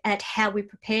we look at how we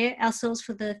prepare ourselves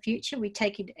for the future, we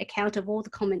take into account of all the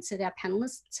comments that our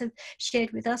panelists have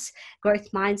shared with us: growth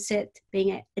mindset,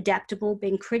 being adaptable,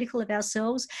 being critical of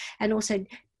ourselves, and also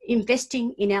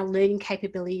investing in our learning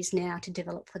capabilities now to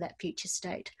develop for that future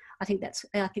state. I think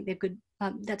they're good.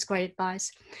 That's great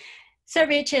advice. So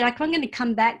Richard, I'm going to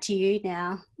come back to you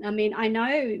now. I mean, I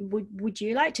know, would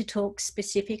you like to talk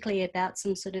specifically about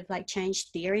some sort of like change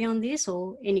theory on this,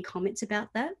 or any comments about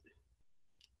that?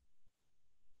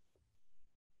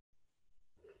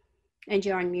 And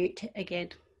you're on mute again.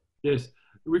 Yes,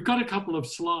 we've got a couple of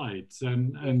slides,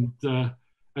 and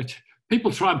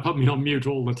people try and put me on mute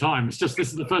all the time. It's just,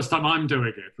 this is the first time I'm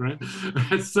doing it, right?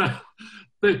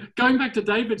 But going back to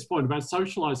David's point about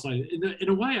social isolation, in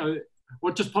a way,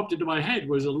 what just popped into my head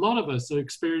was a lot of us are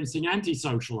experiencing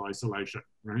antisocial isolation,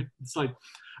 right? It's like,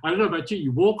 I don't know about you,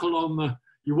 you walk along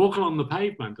you walk along the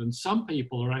pavement and some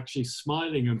people are actually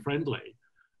smiling and friendly.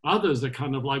 Others are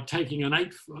kind of like taking an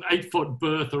 8-foot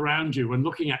berth around you and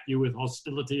looking at you with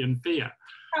hostility and fear.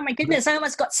 Oh my goodness, I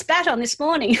almost got spat on this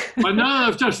morning. I know,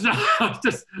 I've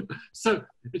just, so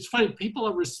it's funny, people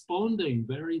are responding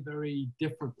very, very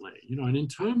differently, you know, and in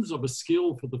terms of a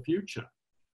skill for the future,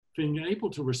 being able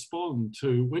to respond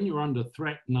to when you're under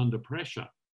threat and under pressure,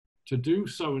 to do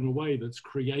so in a way that's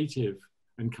creative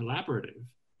and collaborative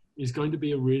is going to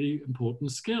be a really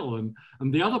important skill. And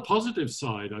the other positive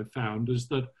side I've found is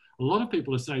that a lot of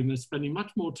people are saying they're spending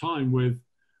much more time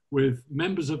with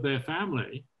members of their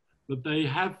family that they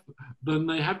have than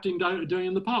they have been doing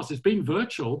in the past. It's been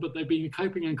virtual, but they've been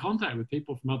keeping in contact with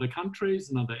people from other countries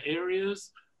and other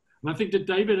areas. And I think, did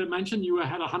David had mentioned you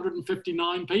had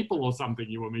 159 people or something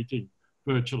you were meeting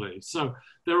virtually. So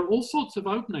there are all sorts of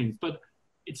openings, but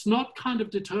it's not kind of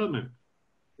determined.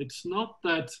 It's not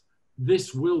that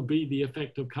this will be the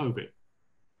effect of COVID.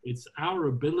 It's our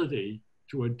ability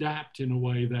to adapt in a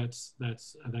way that's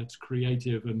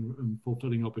creative and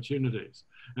fulfilling opportunities,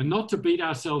 and not to beat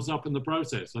ourselves up in the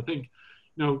process. I think,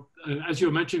 you know, as you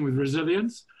were mentioning with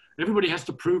resilience, everybody has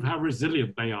to prove how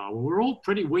resilient they are. Well, we're all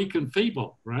pretty weak and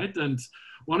feeble, right? And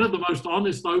one of the most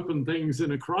honest, open things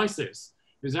in a crisis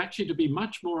is actually to be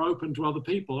much more open to other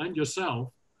people and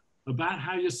yourself about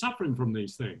how you're suffering from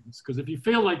these things. Because if you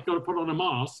feel like you've got to put on a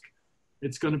mask,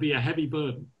 it's going to be a heavy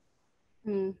burden.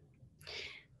 Mm.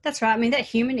 That's right. I mean, that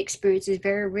human experience is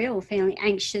very real, feeling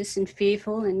anxious and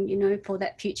fearful and, you know, for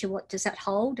that future, what does that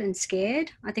hold, and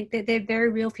scared. I think that they're very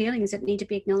real feelings that need to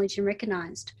be acknowledged and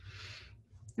recognised.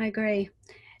 I agree.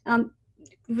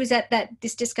 Was that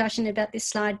this discussion about this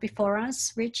slide before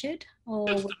us, Richard? Or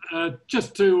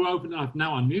just to open up,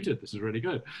 now unmuted, this is really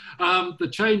good. The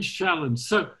change challenge.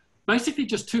 So basically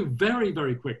just two very,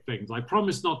 very quick things. I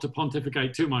promise not to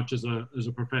pontificate too much as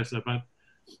a professor, but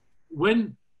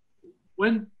when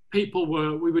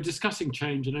we were discussing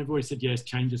change and everybody said, yes,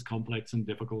 change is complex and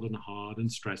difficult and hard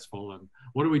and stressful, and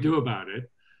what do we do about it?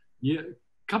 A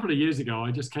couple of years ago,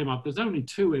 I just came up, there's only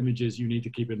two images you need to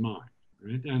keep in mind,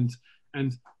 right?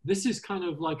 And this is kind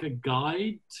of like a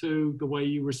guide to the way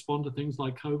you respond to things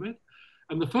like COVID.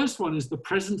 And the first one is the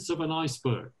presence of an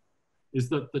iceberg, is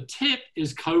that the tip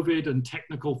is COVID and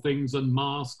technical things and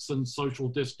masks and social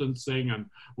distancing and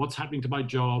what's happening to my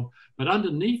job. But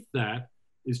underneath that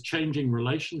is changing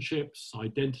relationships,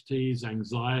 identities,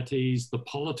 anxieties, the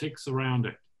politics around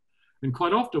it. And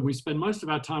quite often we spend most of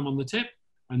our time on the tip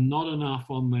and not enough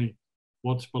on the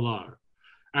what's below.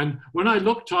 And when I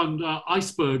looked on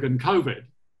iceberg and COVID,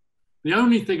 the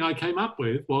only thing I came up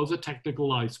with was a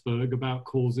technical iceberg about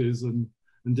causes and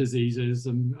diseases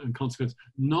and consequences,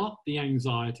 not the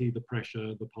anxiety, the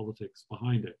pressure, the politics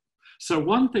behind it. So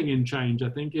one thing in change, I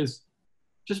think, is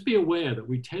just be aware that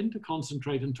we tend to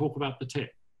concentrate and talk about the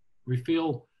tip. We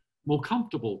feel more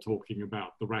comfortable talking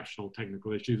about the rational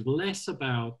technical issues, less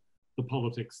about the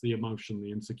politics, the emotion,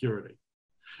 the insecurity.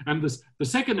 And the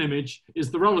second image is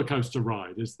the roller coaster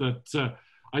ride, is that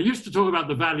I used to talk about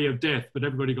the valley of death, but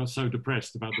everybody got so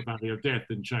depressed about the valley of death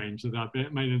in change that I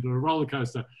made it into a roller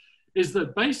coaster, is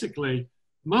that basically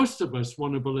most of us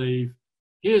want to believe,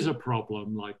 here's a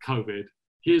problem like COVID,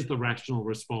 here's the rational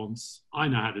response, I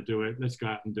know how to do it, let's go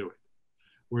out and do it.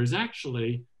 Whereas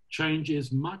actually, change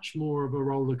is much more of a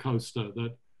roller coaster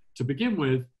that, to begin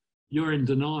with, you're in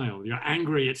denial, you're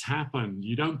angry it's happened,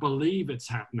 you don't believe it's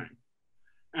happening.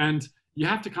 And you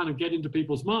have to kind of get into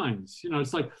people's minds. You know,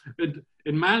 it's like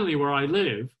in Manly, where I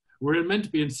live, we're meant to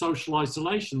be in social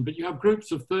isolation, but you have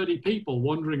groups of 30 people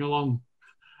wandering along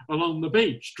the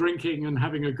beach, drinking and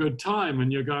having a good time,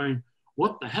 and you're going,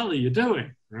 what the hell are you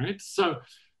doing, right? So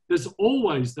there's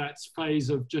always that phase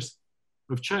of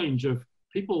change, of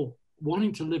people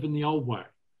wanting to live in the old way.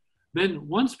 Then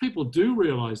once people do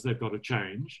realize they've got to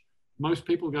change, most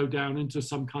people go down into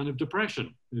some kind of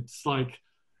depression. It's like,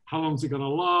 how long is it going to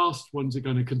last? When's it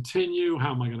going to continue?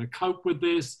 How am I going to cope with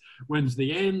this? When's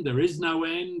the end? There is no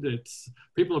end.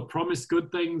 People have promised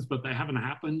good things, but they haven't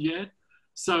happened yet.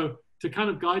 So to kind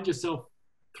of guide yourself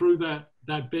through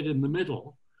that bit in the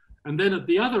middle. And then at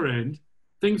the other end,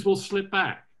 things will slip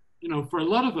back. You know, for a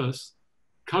lot of us,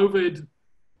 COVID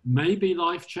may be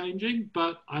life-changing,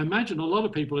 but I imagine a lot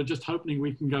of people are just hoping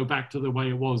we can go back to the way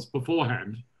it was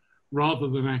beforehand, rather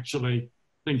than actually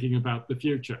thinking about the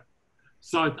future.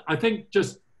 So I think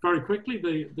just very quickly,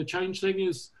 the change thing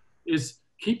is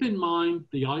keep in mind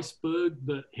the iceberg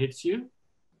that hits you,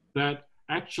 that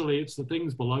actually it's the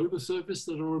things below the surface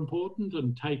that are important,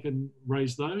 and take and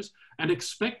raise those, and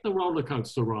expect the roller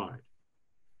coaster ride.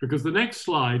 Because the next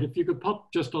slide, if you could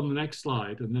pop just on the next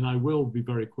slide, and then I will be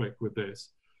very quick with this.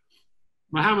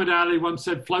 Muhammad Ali once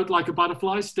said, float like a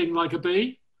butterfly, sting like a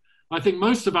bee. I think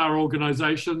most of our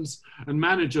organizations and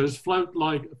managers float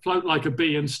like a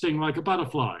bee and sting like a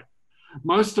butterfly.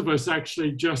 Most of us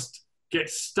actually just get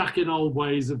stuck in old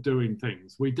ways of doing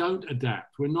things. We don't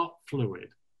adapt. We're not fluid.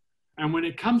 And when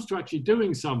it comes to actually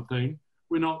doing something,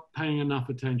 we're not paying enough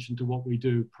attention to what we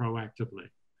do proactively.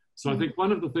 So I think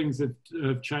one of the things that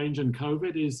have changed in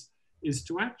COVID is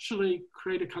to actually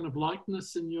create a kind of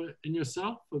lightness in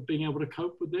yourself of being able to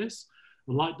cope with this,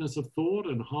 a lightness of thought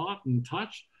and heart and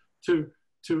touch to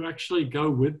actually go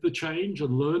with the change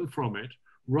and learn from it,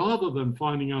 rather than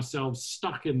finding ourselves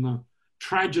stuck in the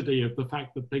tragedy of the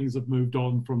fact that things have moved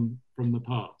on from the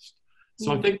past.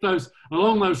 So I think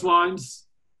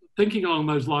thinking along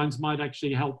those lines might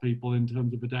actually help people in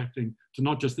terms of adapting to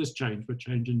not just this change, but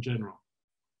change in general.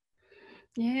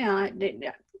 Yeah,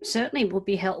 it certainly will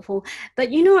be helpful.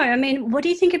 But, you know, I mean, what do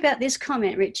you think about this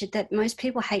comment, Richard, that most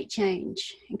people hate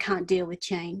change and can't deal with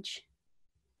change?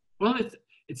 Well,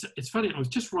 it's funny. I was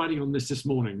just writing on this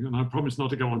morning, and I promise not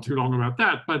to go on too long about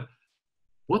that, but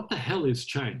what the hell is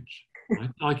change? Right?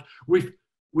 Like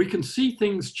we can see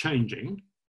things changing,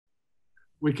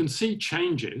 we can see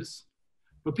changes,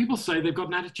 but people say they've got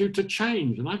an attitude to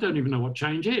change, and I don't even know what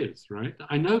change is, right?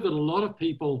 I know that a lot of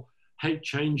people hate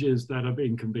changes that are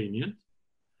inconvenient.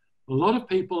 A lot of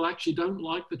people actually don't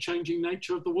like the changing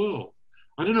nature of the world.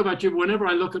 I don't know about you, whenever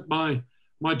I look at my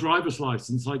driver's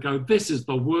license, I go, this is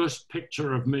the worst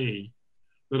picture of me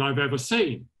that I've ever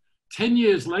seen. 10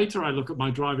 years later, I look at my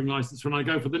driving license. When I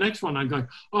go for the next one, I'm going,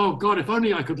 oh God, if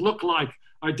only I could look like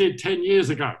I did 10 years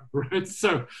ago, right?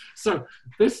 So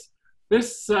this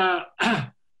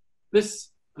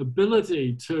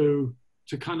ability to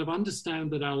kind of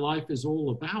understand that our life is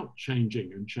all about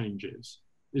changing and changes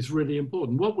is really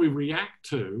important. What we react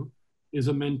to is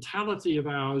a mentality of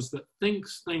ours that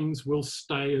thinks things will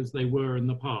stay as they were in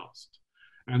the past,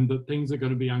 and that things are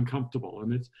going to be uncomfortable.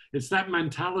 And it's that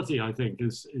mentality, I think,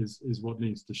 is what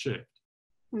needs to shift.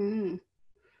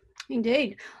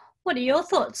 Indeed. What are your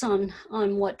thoughts on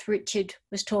what Richard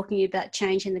was talking about,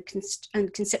 change and the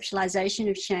conceptualization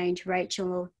of change,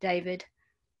 Rachel or David?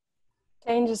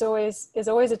 Change is always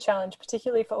a challenge,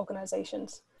 particularly for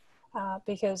organizations,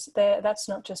 because that's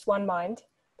not just one mind,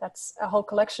 that's a whole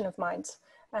collection of minds.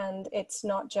 And it's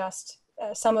not just,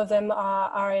 some of them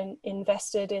are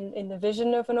invested in the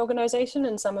vision of an organization,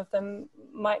 and some of them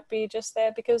might be just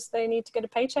there because they need to get a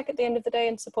paycheck at the end of the day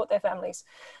and support their families.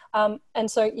 And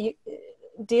so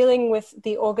dealing with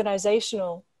the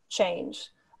organizational change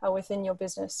within your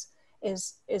business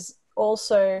is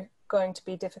also going to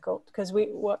be difficult, because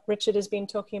what Richard has been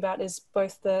talking about is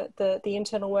both the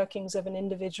internal workings of an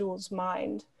individual's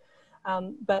mind,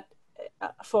 but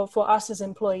for us as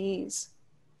employees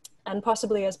and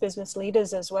possibly as business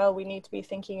leaders as well, we need to be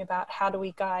thinking about how do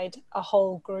we guide a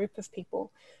whole group of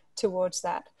people towards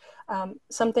that.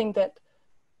 Something that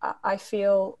I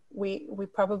feel we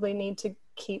probably need to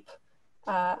keep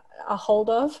a hold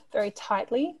of very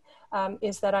tightly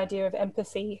is that idea of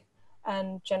empathy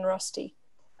and generosity.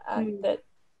 That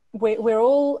we're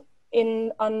all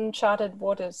in uncharted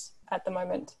waters at the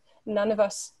moment. None of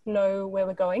us know where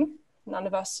we're going. None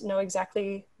of us know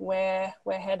exactly where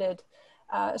we're headed.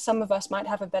 Some of us might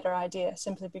have a better idea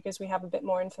simply because we have a bit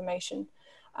more information.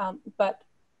 But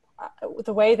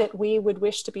the way that we would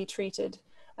wish to be treated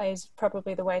is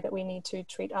probably the way that we need to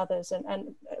treat others,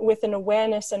 and with an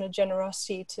awareness and a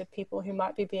generosity to people who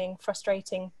might be being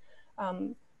frustrating,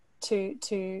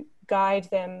 to guide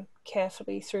them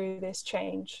carefully through this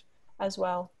change as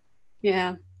well.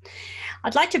 Yeah.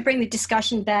 I'd like to bring the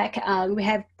discussion back. We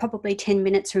have probably 10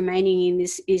 minutes remaining in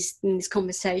this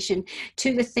conversation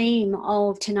to the theme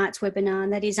of tonight's webinar,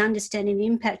 and that is understanding the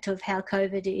impact of how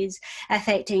COVID is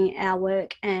affecting our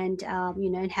work and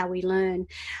and how we learn.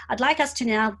 I'd like us to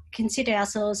now consider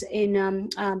ourselves in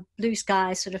blue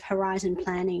sky sort of horizon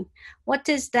planning. What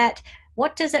does that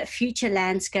future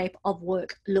landscape of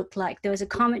work look like? There was a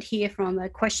comment here from a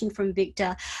question from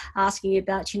Victor asking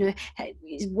about,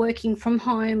 is working from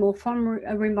home or from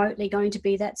remotely going to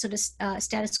be that sort of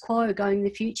status quo going in the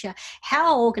future?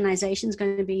 How are organizations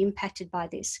going to be impacted by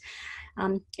this?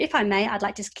 If I may, I'd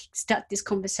like to start this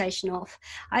conversation off.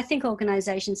 I think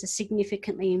organizations are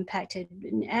significantly impacted.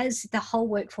 And as the whole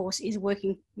workforce is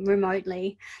working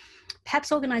remotely,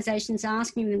 perhaps organizations are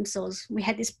asking themselves, we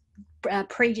had this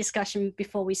pre-discussion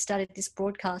before we started this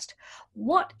broadcast,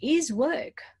 what is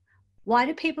work? Why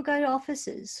do people go to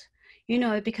offices? you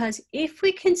know, because if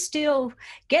we can still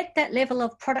get that level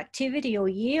of productivity or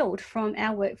yield from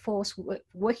our workforce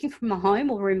working from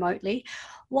home or remotely,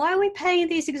 why are we paying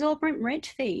these exorbitant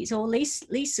rent fees or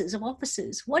leases of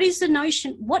offices? What is the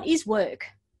notion? What is work?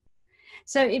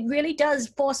 So it really does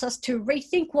force us to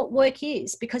rethink what work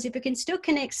is, because if we can still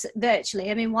connect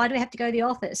virtually, I mean, why do we have to go to the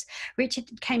office?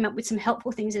 Richard came up with some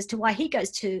helpful things as to why he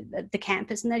goes to the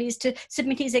campus, and that is to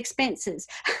submit his expenses.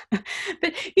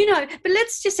 But, you know, but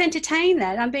let's just entertain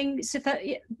that. I'm being,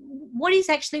 what is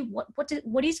actually,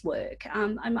 what is work?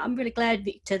 I'm really glad,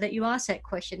 Victor, that you asked that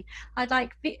question. I'd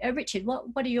like, Richard, what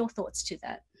are your thoughts to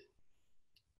that?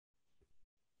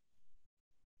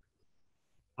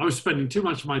 I was spending too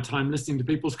much of my time listening to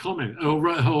people's comments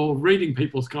or reading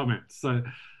people's comments. So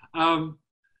I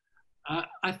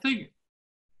think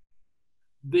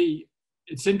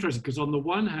it's interesting because on the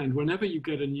one hand, whenever you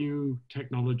get a new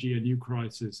technology, a new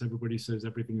crisis, everybody says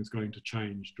everything is going to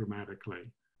change dramatically.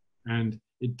 And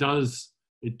it does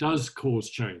cause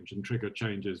change and trigger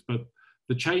changes, but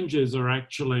the changes are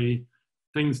actually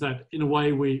things that in a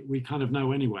way we kind of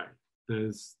know anyway.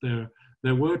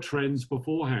 There were trends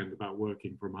beforehand about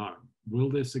working from home. Will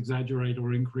this exaggerate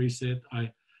or increase it?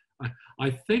 I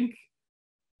think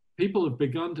people have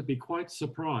begun to be quite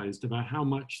surprised about how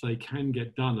much they can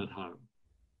get done at home.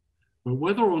 But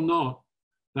whether or not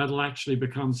that'll actually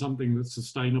become something that's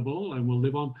sustainable and will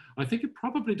live on, I think it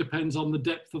probably depends on the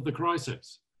depth of the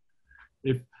crisis.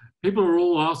 If people are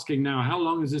all asking now, how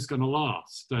long is this going to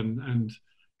last? And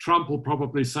Trump will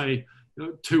probably say,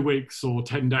 2 weeks or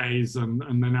 10 days and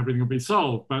then everything will be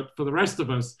solved. But for the rest of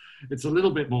us, it's a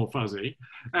little bit more fuzzy.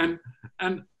 And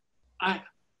I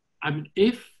mean,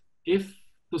 if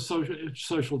the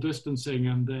social distancing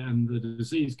and the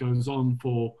disease goes on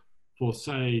for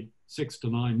say 6 to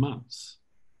 9 months,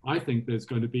 I think there's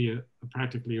going to be a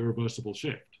practically irreversible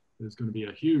shift. There's going to be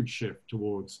a huge shift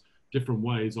towards different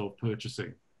ways of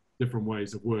purchasing, different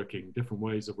ways of working, different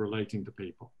ways of relating to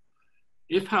people.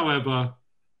 If, however,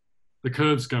 the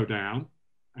curves go down,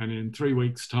 and in 3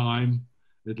 weeks' time,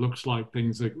 it looks like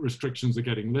restrictions are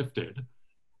getting lifted,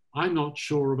 I'm not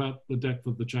sure about the depth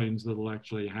of the change that will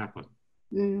actually happen.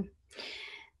 Mm.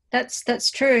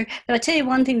 That's true. But I tell you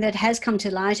one thing that has come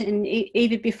to light, and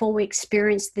even before we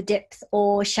experience the depth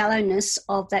or shallowness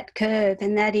of that curve,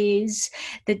 and that is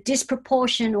the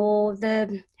disproportion or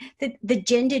the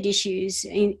gendered issues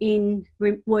in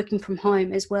working from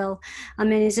home as well. I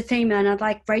mean, as a female, and I'd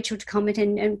like Rachel to comment,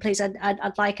 and please,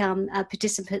 I'd like our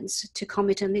participants to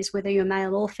comment on this, whether you're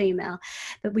male or female.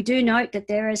 But we do note that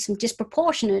there are some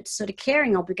disproportionate sort of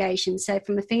caring obligations, so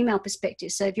from a female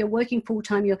perspective. So if you're working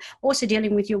full-time, you're also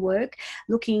dealing with your work,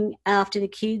 looking after the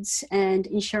kids and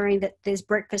ensuring that there's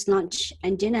breakfast, lunch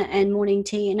and dinner and morning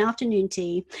tea and afternoon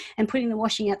tea and putting the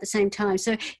washing out at the same time.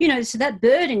 So, you know, so that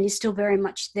burden is still very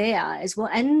much there as well.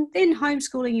 And then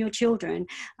homeschooling your children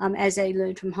as they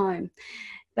learn from home.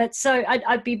 But so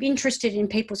I'd be interested in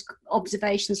people's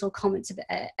observations or comments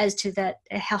as to that,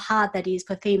 how hard that is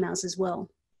for females as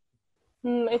well.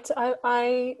 I'm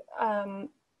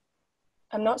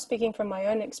not speaking from my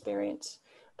own experience,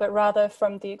 but rather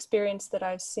from the experience that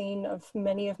I've seen of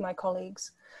many of my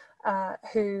colleagues,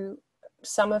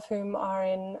 some of whom are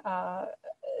in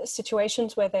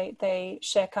situations where they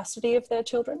share custody of their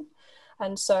children.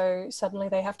 And so suddenly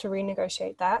they have to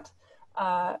renegotiate that.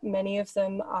 Many of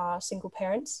them are single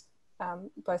parents,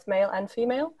 both male and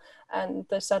female, and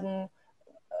the sudden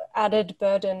added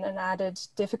burden and added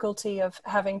difficulty of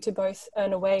having to both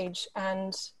earn a wage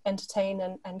and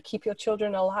entertain and keep your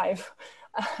children alive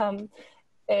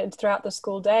throughout the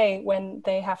school day when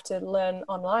they have to learn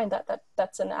online,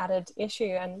 that's an added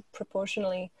issue. And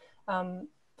proportionally,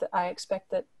 I expect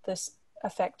that this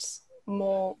affects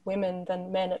more women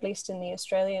than men, at least in the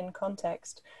Australian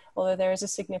context, although there is a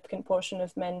significant portion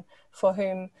of men for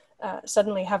whom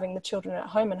suddenly having the children at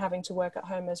home and having to work at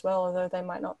home as well, although they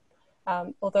might not,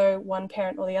 although one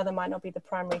parent or the other might not be the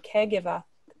primary caregiver,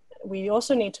 we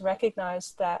also need to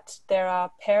recognize that there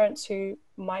are parents who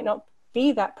might not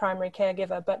be that primary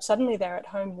caregiver, but suddenly they're at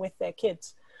home with their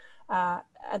kids.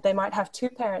 They might have two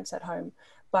parents at home,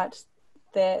 but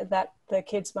the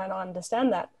kids might not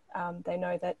understand that. They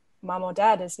know that mum or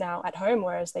dad is now at home,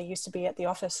 whereas they used to be at the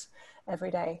office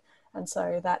every day. And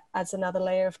so that adds another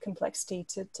layer of complexity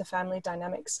to family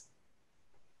dynamics.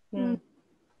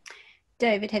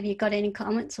 David, have you got any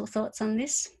comments or thoughts on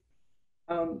this?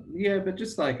 Yeah, but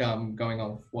just like going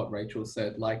off what Rachel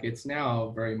said, like it's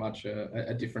now very much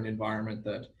a different environment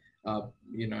that,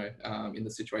 you know, in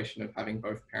the situation of having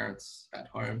both parents at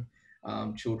home.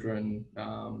 children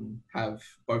have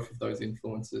both of those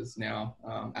influences now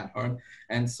at home.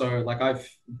 And so like I've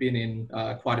been in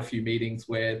quite a few meetings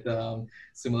where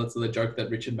similar to the joke that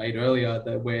Richard made earlier,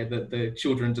 where the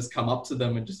children just come up to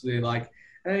them and just be like,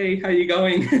 hey, how you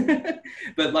going?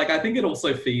 But like, I think it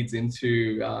also feeds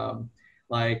into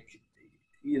like,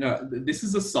 you know, this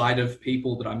is a side of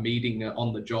people that I'm meeting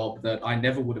on the job that I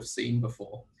never would have seen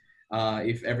before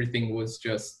if everything was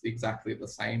just exactly the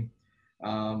same.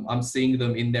 I'm seeing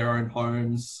them in their own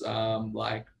homes,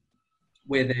 like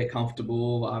where they're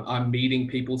comfortable. I'm meeting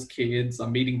people's kids.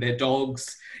 I'm meeting their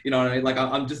dogs. You know, like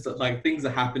I'm just like things are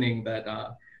happening that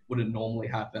wouldn't normally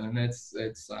happen, and it's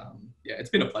yeah, it's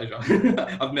been a pleasure.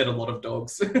 I've met a lot of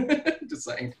dogs. Just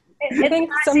saying. I think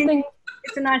something.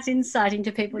 It's a nice insight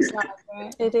into people's lives,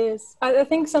 right? It is. I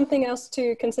think something else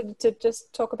to consider, to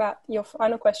just talk about your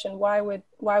final question, why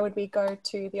would we go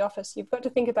to the office? You've got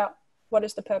to think about what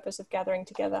is the purpose of gathering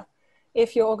together.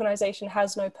 If your organization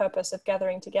has no purpose of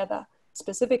gathering together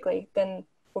specifically, then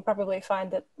we'll probably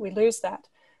find that we lose that.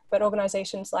 But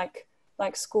organizations like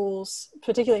schools,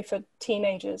 particularly for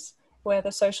teenagers, where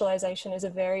the socialization is a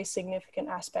very significant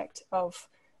aspect of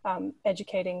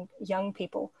educating young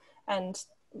people, and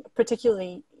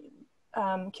particularly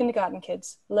kindergarten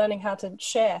kids, learning how to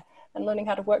share and learning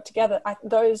how to work together,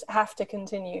 those have to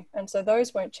continue. And so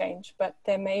those won't change, but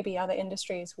there may be other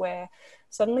industries where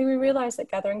suddenly we realize that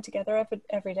gathering together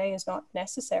every day is not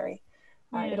necessary.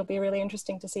 It'll be really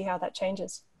interesting to see how that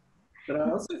changes. But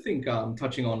I also think,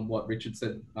 touching on what Richard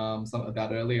said something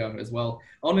about earlier as well,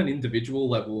 on an individual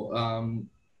level,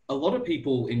 a lot of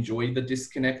people enjoy the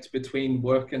disconnect between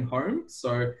work and home.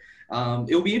 So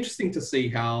it'll be interesting to see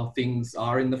how things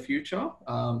are in the future.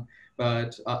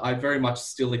 But I very much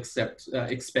still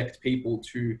expect people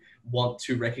to want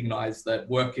to recognize that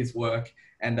work is work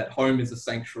and that home is a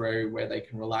sanctuary where they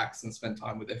can relax and spend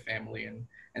time with their family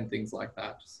and things like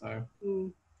that. So.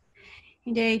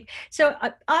 Indeed. So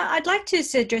I'd like to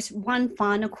address one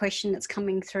final question that's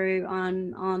coming through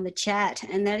on the chat,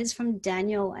 and that is from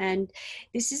Daniel. And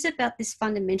this is about this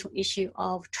fundamental issue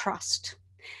of trust.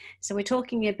 So we're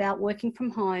talking about working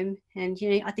from home, and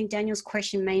I think Daniel's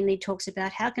question mainly talks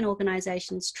about how can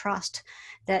organizations trust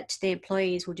that their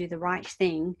employees will do the right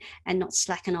thing and not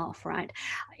slacken off, right?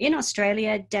 In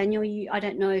Australia, Daniel, I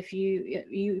don't know if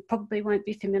you probably won't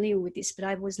be familiar with this, but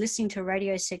I was listening to a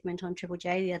radio segment on Triple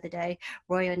J the other day,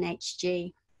 Roy on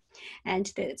HG,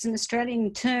 and it's an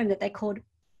Australian term that they called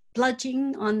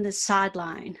bludging on the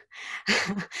sideline.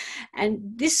 And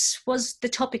this was the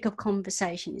topic of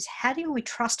conversation, is how do we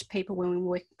trust people when we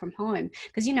work from home?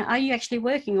 Because, are you actually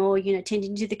working or,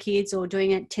 tending to the kids or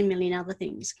doing 10 million other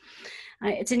things?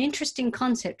 It's an interesting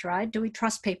concept, right? Do we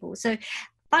trust people? So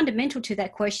fundamental to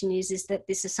that question is that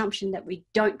this assumption that we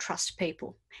don't trust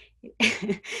people.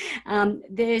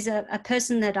 There's a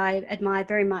person that I admire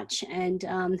very much, and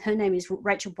her name is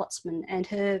Rachel Botsman, and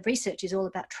her research is all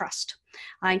about trust.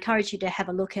 I encourage you to have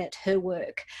a look at her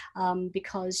work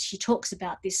because she talks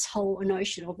about this whole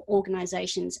notion of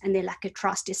organizations and their lack of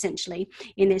trust essentially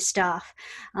in their staff.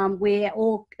 We're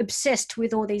all obsessed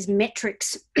with all these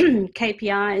metrics,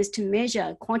 KPIs to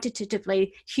measure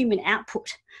quantitatively human output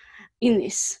in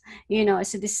this,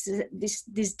 so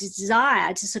this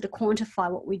desire to sort of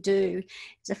quantify what we do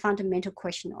is a fundamental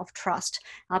question of trust.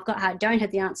 I don't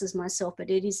have the answers myself, but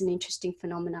it is an interesting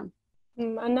phenomenon.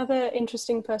 Another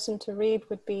interesting person to read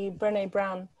would be Brené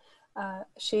Brown.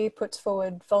 She puts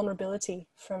forward vulnerability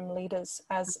from leaders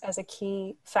as a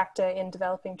key factor in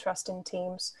developing trust in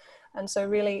teams. And so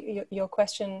really your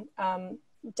question,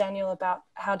 Daniel, about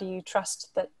how do you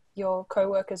trust that your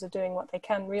co-workers are doing what they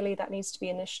can, really that needs to be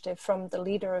initiative from the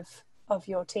leader of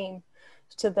your team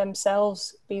to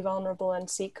themselves be vulnerable and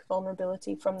seek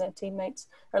vulnerability from their teammates,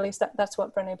 or at least that's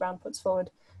what Brené Brown puts forward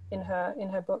in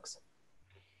her books.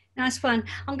 Nice one.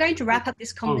 I'm going to wrap up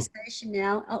this conversation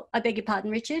now. Oh, I beg your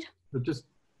pardon, Richard. But just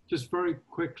very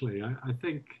quickly, I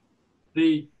think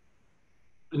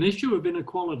an issue of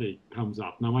inequality comes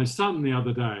up. Now, my son the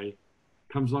other day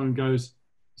comes on and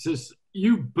says,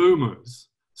 you boomers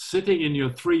sitting in your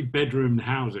 3-bedroom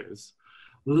houses,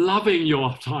 loving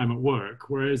your time at work,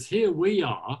 whereas here we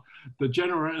are, the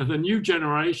new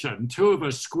generation, 2 of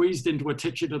us squeezed into a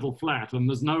titchy little flat and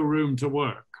there's no room to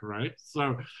work, right?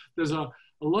 So there's a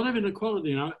lot of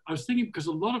inequality. And I was thinking, because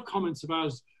a lot of comments about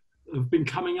us have been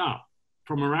coming up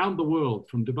from around the world,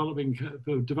 from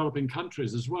developing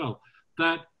countries as well,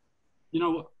 that,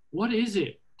 what is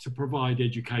it to provide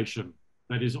education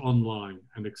that is online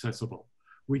and accessible?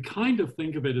 We kind of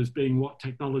think of it as being what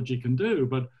technology can do,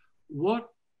 but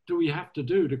what do we have to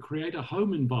do to create a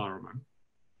home environment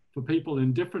for people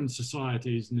in different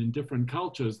societies and in different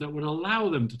cultures that would allow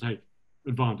them to take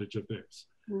advantage of this.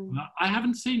 I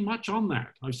haven't seen much on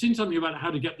that. I've seen something about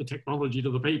how to get the technology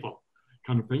to the people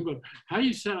kind of thing, but how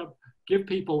you set up, give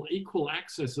people equal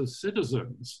access as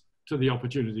citizens to the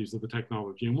opportunities of the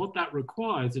technology and what that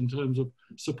requires in terms of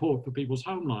support for people's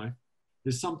home life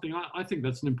is something I think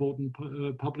that's an important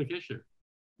public issue.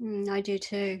 I do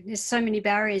too. There's so many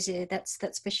barriers here,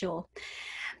 that's for sure.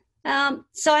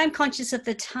 So I'm conscious of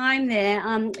the time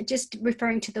there. Just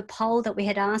referring to the poll that we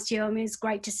had asked you, I mean, it's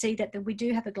great to see that we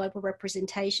do have a global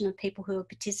representation of people who are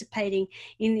participating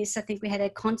in this. I think we had a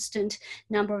constant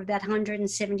number of about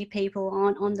 170 people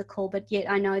on the call, but yet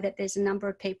I know that there's a number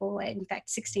of people, in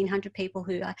fact, 1,600 people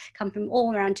who come from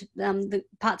all around the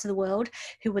parts of the world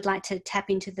who would like to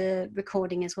tap into the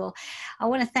recording as well. I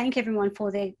want to thank everyone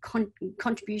for their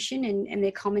contribution and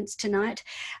their comments tonight.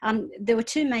 There were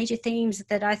two major themes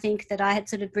that I think that I had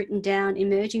sort of written down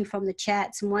emerging from the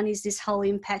chats, and one is this whole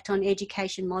impact on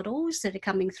education models that are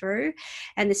coming through,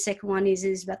 and the second one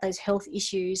is about those health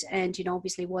issues and, you know,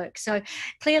 obviously work. So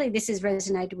clearly this has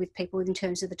resonated with people in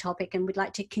terms of the topic, and we'd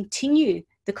like to continue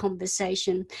the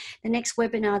conversation. The next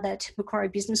webinar that Macquarie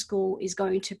Business School is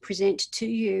going to present to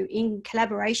you in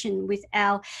collaboration with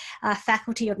our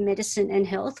Faculty of Medicine and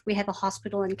Health. We have a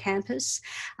hospital on campus,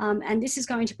 and this is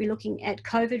going to be looking at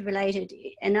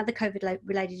another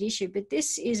COVID-related issue, but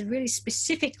this is really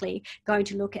specifically going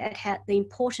to look at the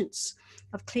importance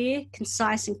of clear,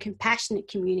 concise and compassionate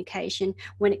communication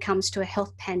when it comes to a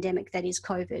health pandemic that is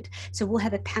COVID. So we'll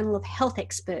have a panel of health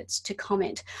experts to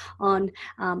comment on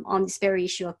this very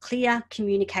issue of clear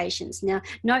communications. Now,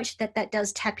 note that that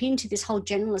does tap into this whole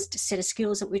generalist set of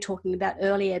skills that we were talking about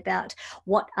earlier about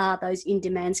what are those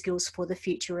in-demand skills for the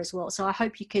future as well. So I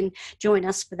hope you can join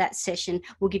us for that session.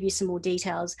 We'll give you some more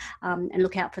details and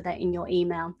look out for that in your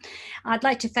email. I'd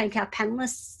like to thank our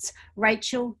panelists,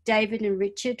 Rachel, David and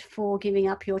Richard, for giving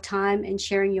up your time and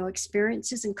sharing your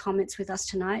experiences and comments with us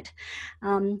tonight.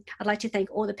 I'd like to thank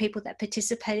all the people that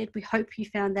participated. We hope you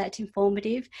found that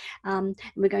informative. And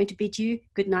we're going to bid you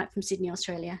good night from Sydney,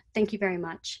 Australia. Thank you very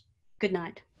much. Good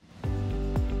night.